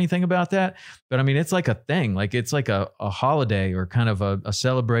you learn anything about that? But I mean, it's like a thing. Like, it's like a holiday or kind of a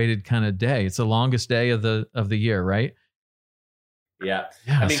celebrated kind of day. It's the longest day of the year, right? Yeah.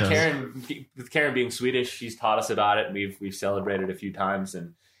 I mean, Karen being Swedish, she's taught us about it. We've celebrated a few times,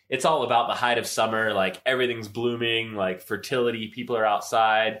 and it's all about the height of summer. Like, everything's blooming, like fertility. People are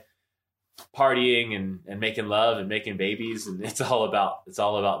outside partying and making love and making babies, and it's all about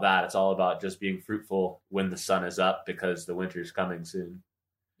that. It's all about just being fruitful when the sun is up, because the winter's coming soon.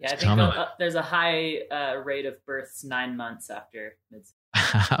 Yeah, I think there's a high rate of births 9 months after midsummer.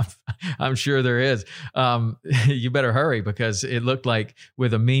 I'm sure there is. You better hurry, because it looked like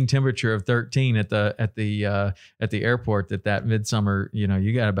with a mean temperature of 13 at the airport that midsummer,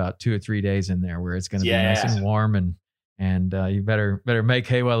 you got about 2 or 3 days in there where it's going to be nice and warm, and you better make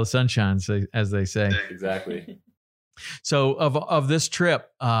hay while the sun shines, as they say. Exactly. So of this trip,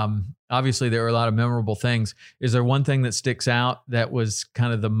 obviously there were a lot of memorable things. Is there one thing that sticks out that was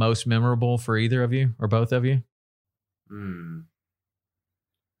kind of the most memorable for either of you or both of you?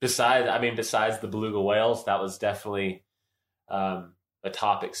 Besides the beluga whales, that was definitely a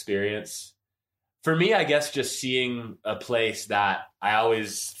top experience. For me, I guess just seeing a place that I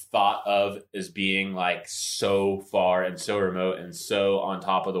always thought of as being like so far and so remote and so on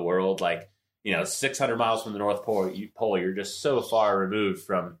top of the world, like, 600 miles from the North Pole, you're just so far removed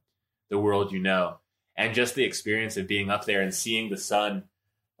from the world, and just the experience of being up there and seeing the sun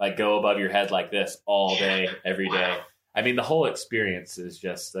like go above your head like this all day, every day. I mean, the whole experience is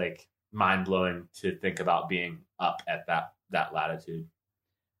just like mind blowing to think about being up at that latitude.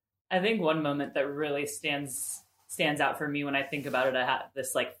 I think one moment that really stands out for me when I think about it, I had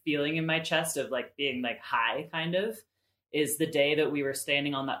this like feeling in my chest of like being like high kind of, is the day that we were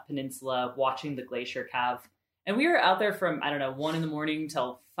standing on that peninsula watching the glacier calve. And we were out there from, 1 a.m.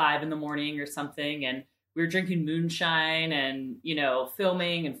 till 5 a.m. or something. And we were drinking moonshine and,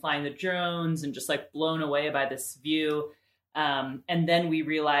 filming and flying the drones and just like blown away by this view. And then we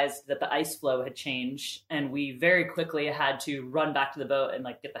realized that the ice flow had changed and we very quickly had to run back to the boat and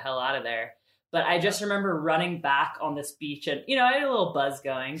like get the hell out of there. But I just remember running back on this beach and, I had a little buzz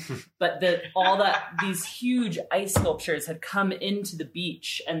going, but these huge ice sculptures had come into the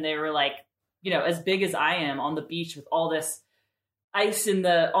beach and they were like, as big as I am on the beach with all this ice on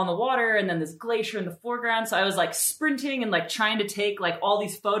the water and then this glacier in the foreground. So I was like sprinting and like trying to take like all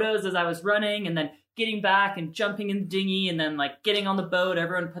these photos as I was running and then getting back and jumping in the dinghy and then like getting on the boat.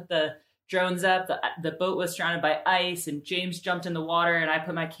 Everyone put the drones up. The boat was surrounded by ice and James jumped in the water and I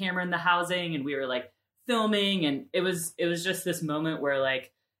put my camera in the housing and we were like filming. And it was just this moment where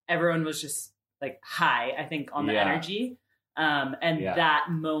like everyone was just like high, I think, on the energy. That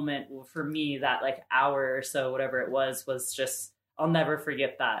moment for me, that like hour or so, whatever it was just, I'll never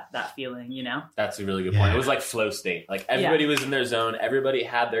forget that feeling, That's a really good point. It was like flow state. Like everybody was in their zone. Everybody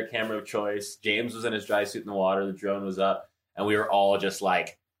had their camera of choice. James was in his dry suit in the water. The drone was up and we were all just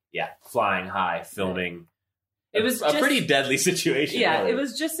like, flying high, filming. It was a pretty deadly situation. Yeah. Really. It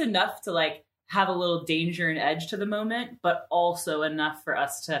was just enough to like have a little danger and edge to the moment, but also enough for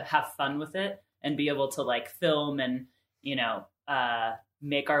us to have fun with it and be able to like film and,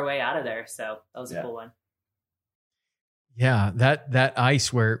 make our way out of there. So that was a cool one. Yeah, that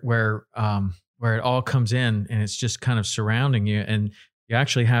ice where it all comes in and it's just kind of surrounding you, and you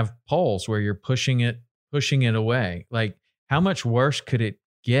actually have poles where you're pushing it away. Like, how much worse could it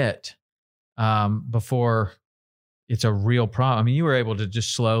get before it's a real problem? I mean, you were able to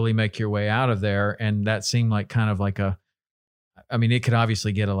just slowly make your way out of there, and that seemed like kind of like it could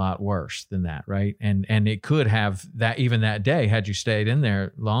obviously get a lot worse than that, right? And it could have that even that day had you stayed in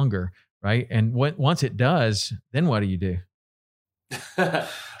there longer. Right. And once it does, then what do you do?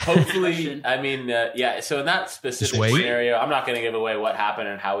 Hopefully, so in that specific scenario, I'm not going to give away what happened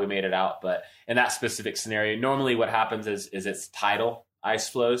and how we made it out. But in that specific scenario, normally what happens is it's tidal ice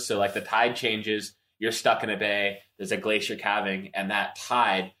flows. So like the tide changes, you're stuck in a bay, there's a glacier calving, and that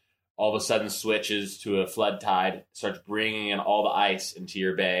tide all of a sudden switches to a flood tide, starts bringing in all the ice into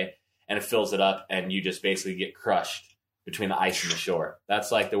your bay, and it fills it up, and you just basically get crushed between the ice and the shore.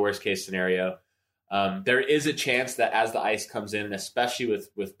 That's like the worst case scenario. There is a chance that as the ice comes in, and especially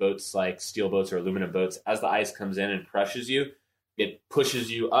with boats like steel boats or aluminum boats, as the ice comes in and crushes you, it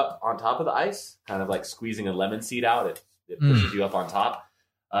pushes you up on top of the ice, kind of like squeezing a lemon seed out. It pushes you up on top.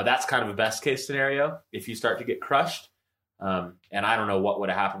 That's kind of a best case scenario if you start to get crushed. And I don't know what would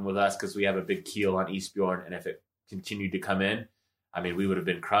have happened with us because we have a big keel on Eastbjorn, and if it continued to come in, we would have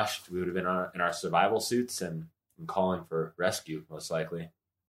been crushed. We would have been in our survival suits and calling for rescue, most likely.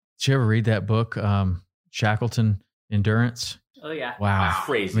 Did you ever read that book, Shackleton Endurance? Oh, yeah. Wow.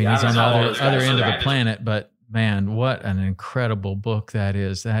 Crazy. He's on the other end of the planet, but man, what an incredible book that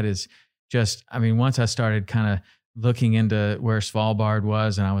is. That is just, once I started kind of looking into where Svalbard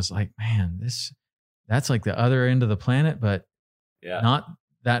was, and I was like, man, that's like the other end of the planet, but not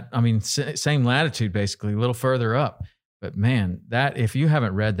that, same latitude, basically, a little further up. But man, that, if you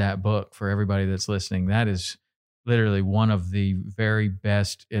haven't read that book, for everybody that's listening, that is literally one of the very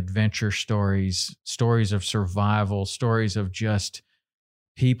best adventure stories of survival, stories of just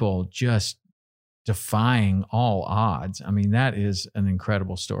people just defying all odds. That is an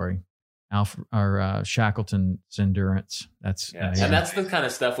incredible story. Shackleton's Endurance. That's and that's the kind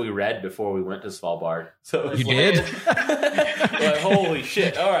of stuff we read before we went to Svalbard. So you did? Like, holy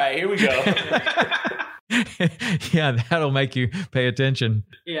shit! All right, here we go. Yeah, that'll make you pay attention.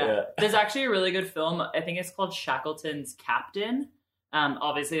 Yeah. There's actually a really good film. I think it's called Shackleton's Captain.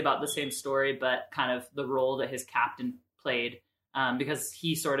 Obviously about the same story, but kind of the role that his captain played, because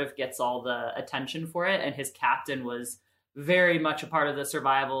he sort of gets all the attention for it. And his captain was very much a part of the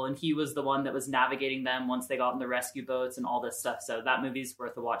survival, and he was the one that was navigating them once they got in the rescue boats and all this stuff. So that movie's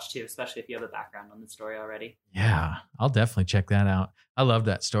worth a watch too, especially if you have a background on the story already. Yeah, I'll definitely check that out. I love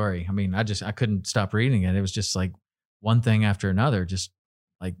that story. I mean, I couldn't stop reading it. It was just like one thing after another, just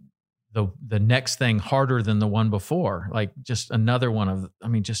like the next thing harder than the one before, like just another one of, I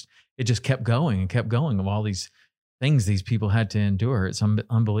mean, it just kept going and kept going of all these things these people had to endure. It's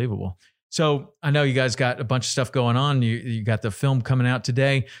unbelievable. So I know you guys got a bunch of stuff going on. You got the film coming out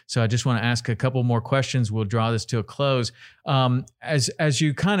today. So I just want to ask a couple more questions. We'll draw this to a close. As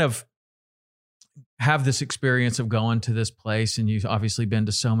you kind of have this experience of going to this place, and you've obviously been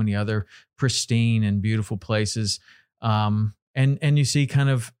to so many other pristine and beautiful places, and you see kind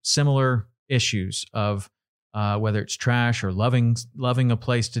of similar issues of whether it's trash or loving a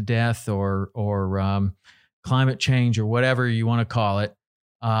place to death or climate change or whatever you want to call it.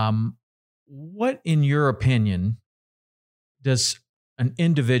 What, in your opinion, does an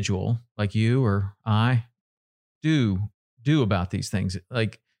individual like you or I do about these things?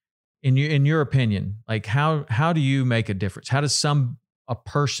 Like, in your opinion, like how do you make a difference? How does a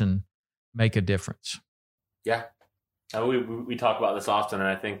person make a difference? Yeah, we talk about this often, and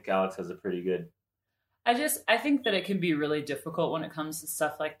I think Alex has a pretty good. I think that it can be really difficult when it comes to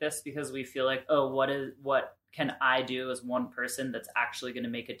stuff like this, because we feel like, oh, what can I do as one person that's actually going to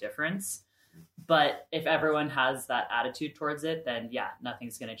make a difference? But if everyone has that attitude towards it, then yeah,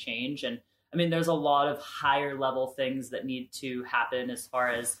 nothing's going to change. And I mean, there's a lot of higher level things that need to happen as far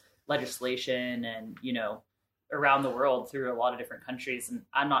as legislation and, around the world through a lot of different countries. And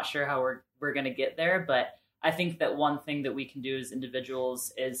I'm not sure how we're going to get there, but I think that one thing that we can do as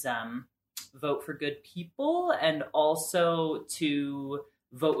individuals is vote for good people, and also to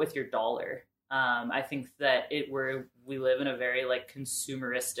vote with your dollar. I think that we live in a very like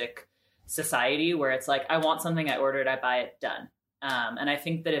consumeristic society where it's like, I want something, I order it, I buy it, done. And I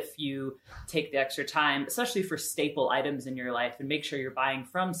think that if you take the extra time, especially for staple items in your life, and make sure you're buying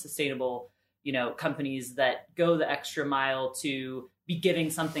from sustainable, companies that go the extra mile to be giving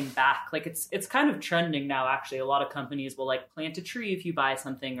something back. Like it's kind of trending now, actually. A lot of companies will like plant a tree if you buy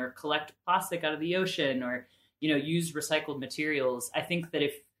something, or collect plastic out of the ocean, or, use recycled materials. I think that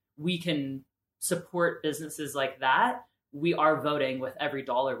if we can support businesses like that, we are voting with every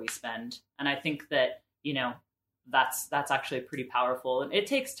dollar we spend. And I think that, that's actually pretty powerful. And it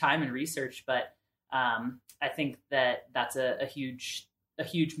takes time and research, but I think that that's a huge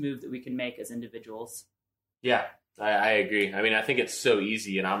move that we can make as individuals. Yeah, I agree. I mean, I think it's so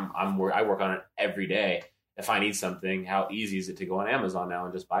easy, and I work on it every day. If I need something, how easy is it to go on Amazon now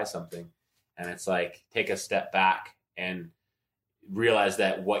and just buy something? And it's like, take a step back and realize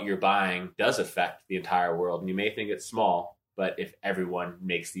that what you're buying does affect the entire world. And you may think it's small, but if everyone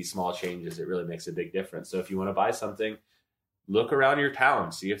makes these small changes, it really makes a big difference. So if you want to buy something, look around your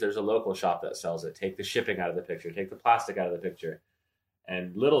town, see if there's a local shop that sells it. Take the shipping out of the picture, take the plastic out of the picture.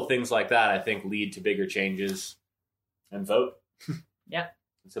 And little things like that, I think, lead to bigger changes. And vote. Yeah.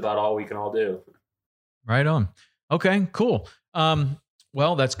 It's about all we can all do. Right on. Okay, cool.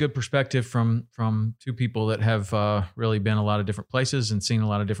 Well, that's good perspective from two people that have really been a lot of different places and seen a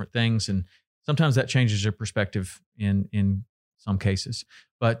lot of different things. And sometimes that changes your perspective in some cases.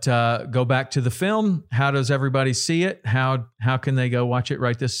 But go back to the film. How does everybody see it? How can they go watch it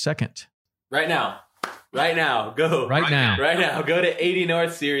right this second? Right now. Go. Right now. Go to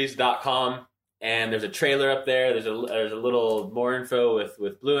 80northseries.com. And there's a trailer up there. There's a little more info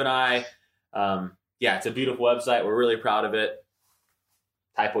with Blue and I. It's a beautiful website. We're really proud of it.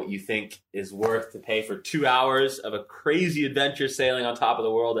 Type what you think is worth to pay for 2 hours of a crazy adventure sailing on top of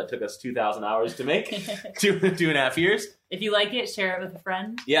the world that took us 2,000 hours to make, 2.5 years. If you like it, share it with a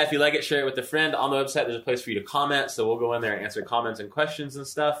friend. Yeah, if you like it, share it with a friend. On the website, there's a place for you to comment. So we'll go in there and answer comments and questions and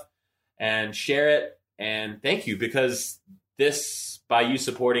stuff, and share it. And thank you, because by you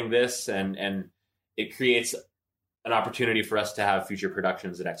supporting this, and it creates an opportunity for us to have future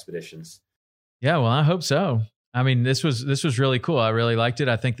productions and expeditions. Yeah, well, I hope so. I mean, this was really cool. I really liked it.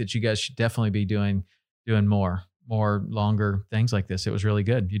 I think that you guys should definitely be doing more longer things like this. It was really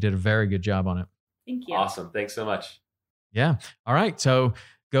good. You did a very good job on it. Thank you. Awesome. Thanks so much. Yeah. All right. So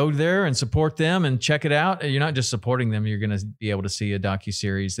go there and support them and check it out. You're not just supporting them. You're going to be able to see a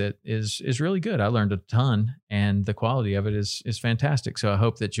docuseries that is really good. I learned a ton, and the quality of it is fantastic. So I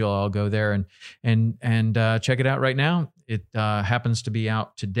hope that you'll all go there and check it out right now. It happens to be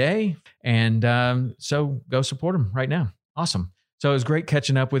out today. And so go support them right now. Awesome. So it was great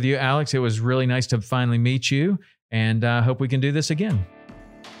catching up with you, Alex. It was really nice to finally meet you, and I hope we can do this again.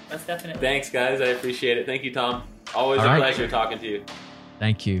 Most definitely. Thanks, guys. I appreciate it. Thank you, Tom. Always a pleasure talking to you.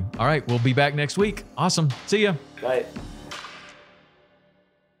 Thank you. All right. We'll be back next week. Awesome. See ya. Bye.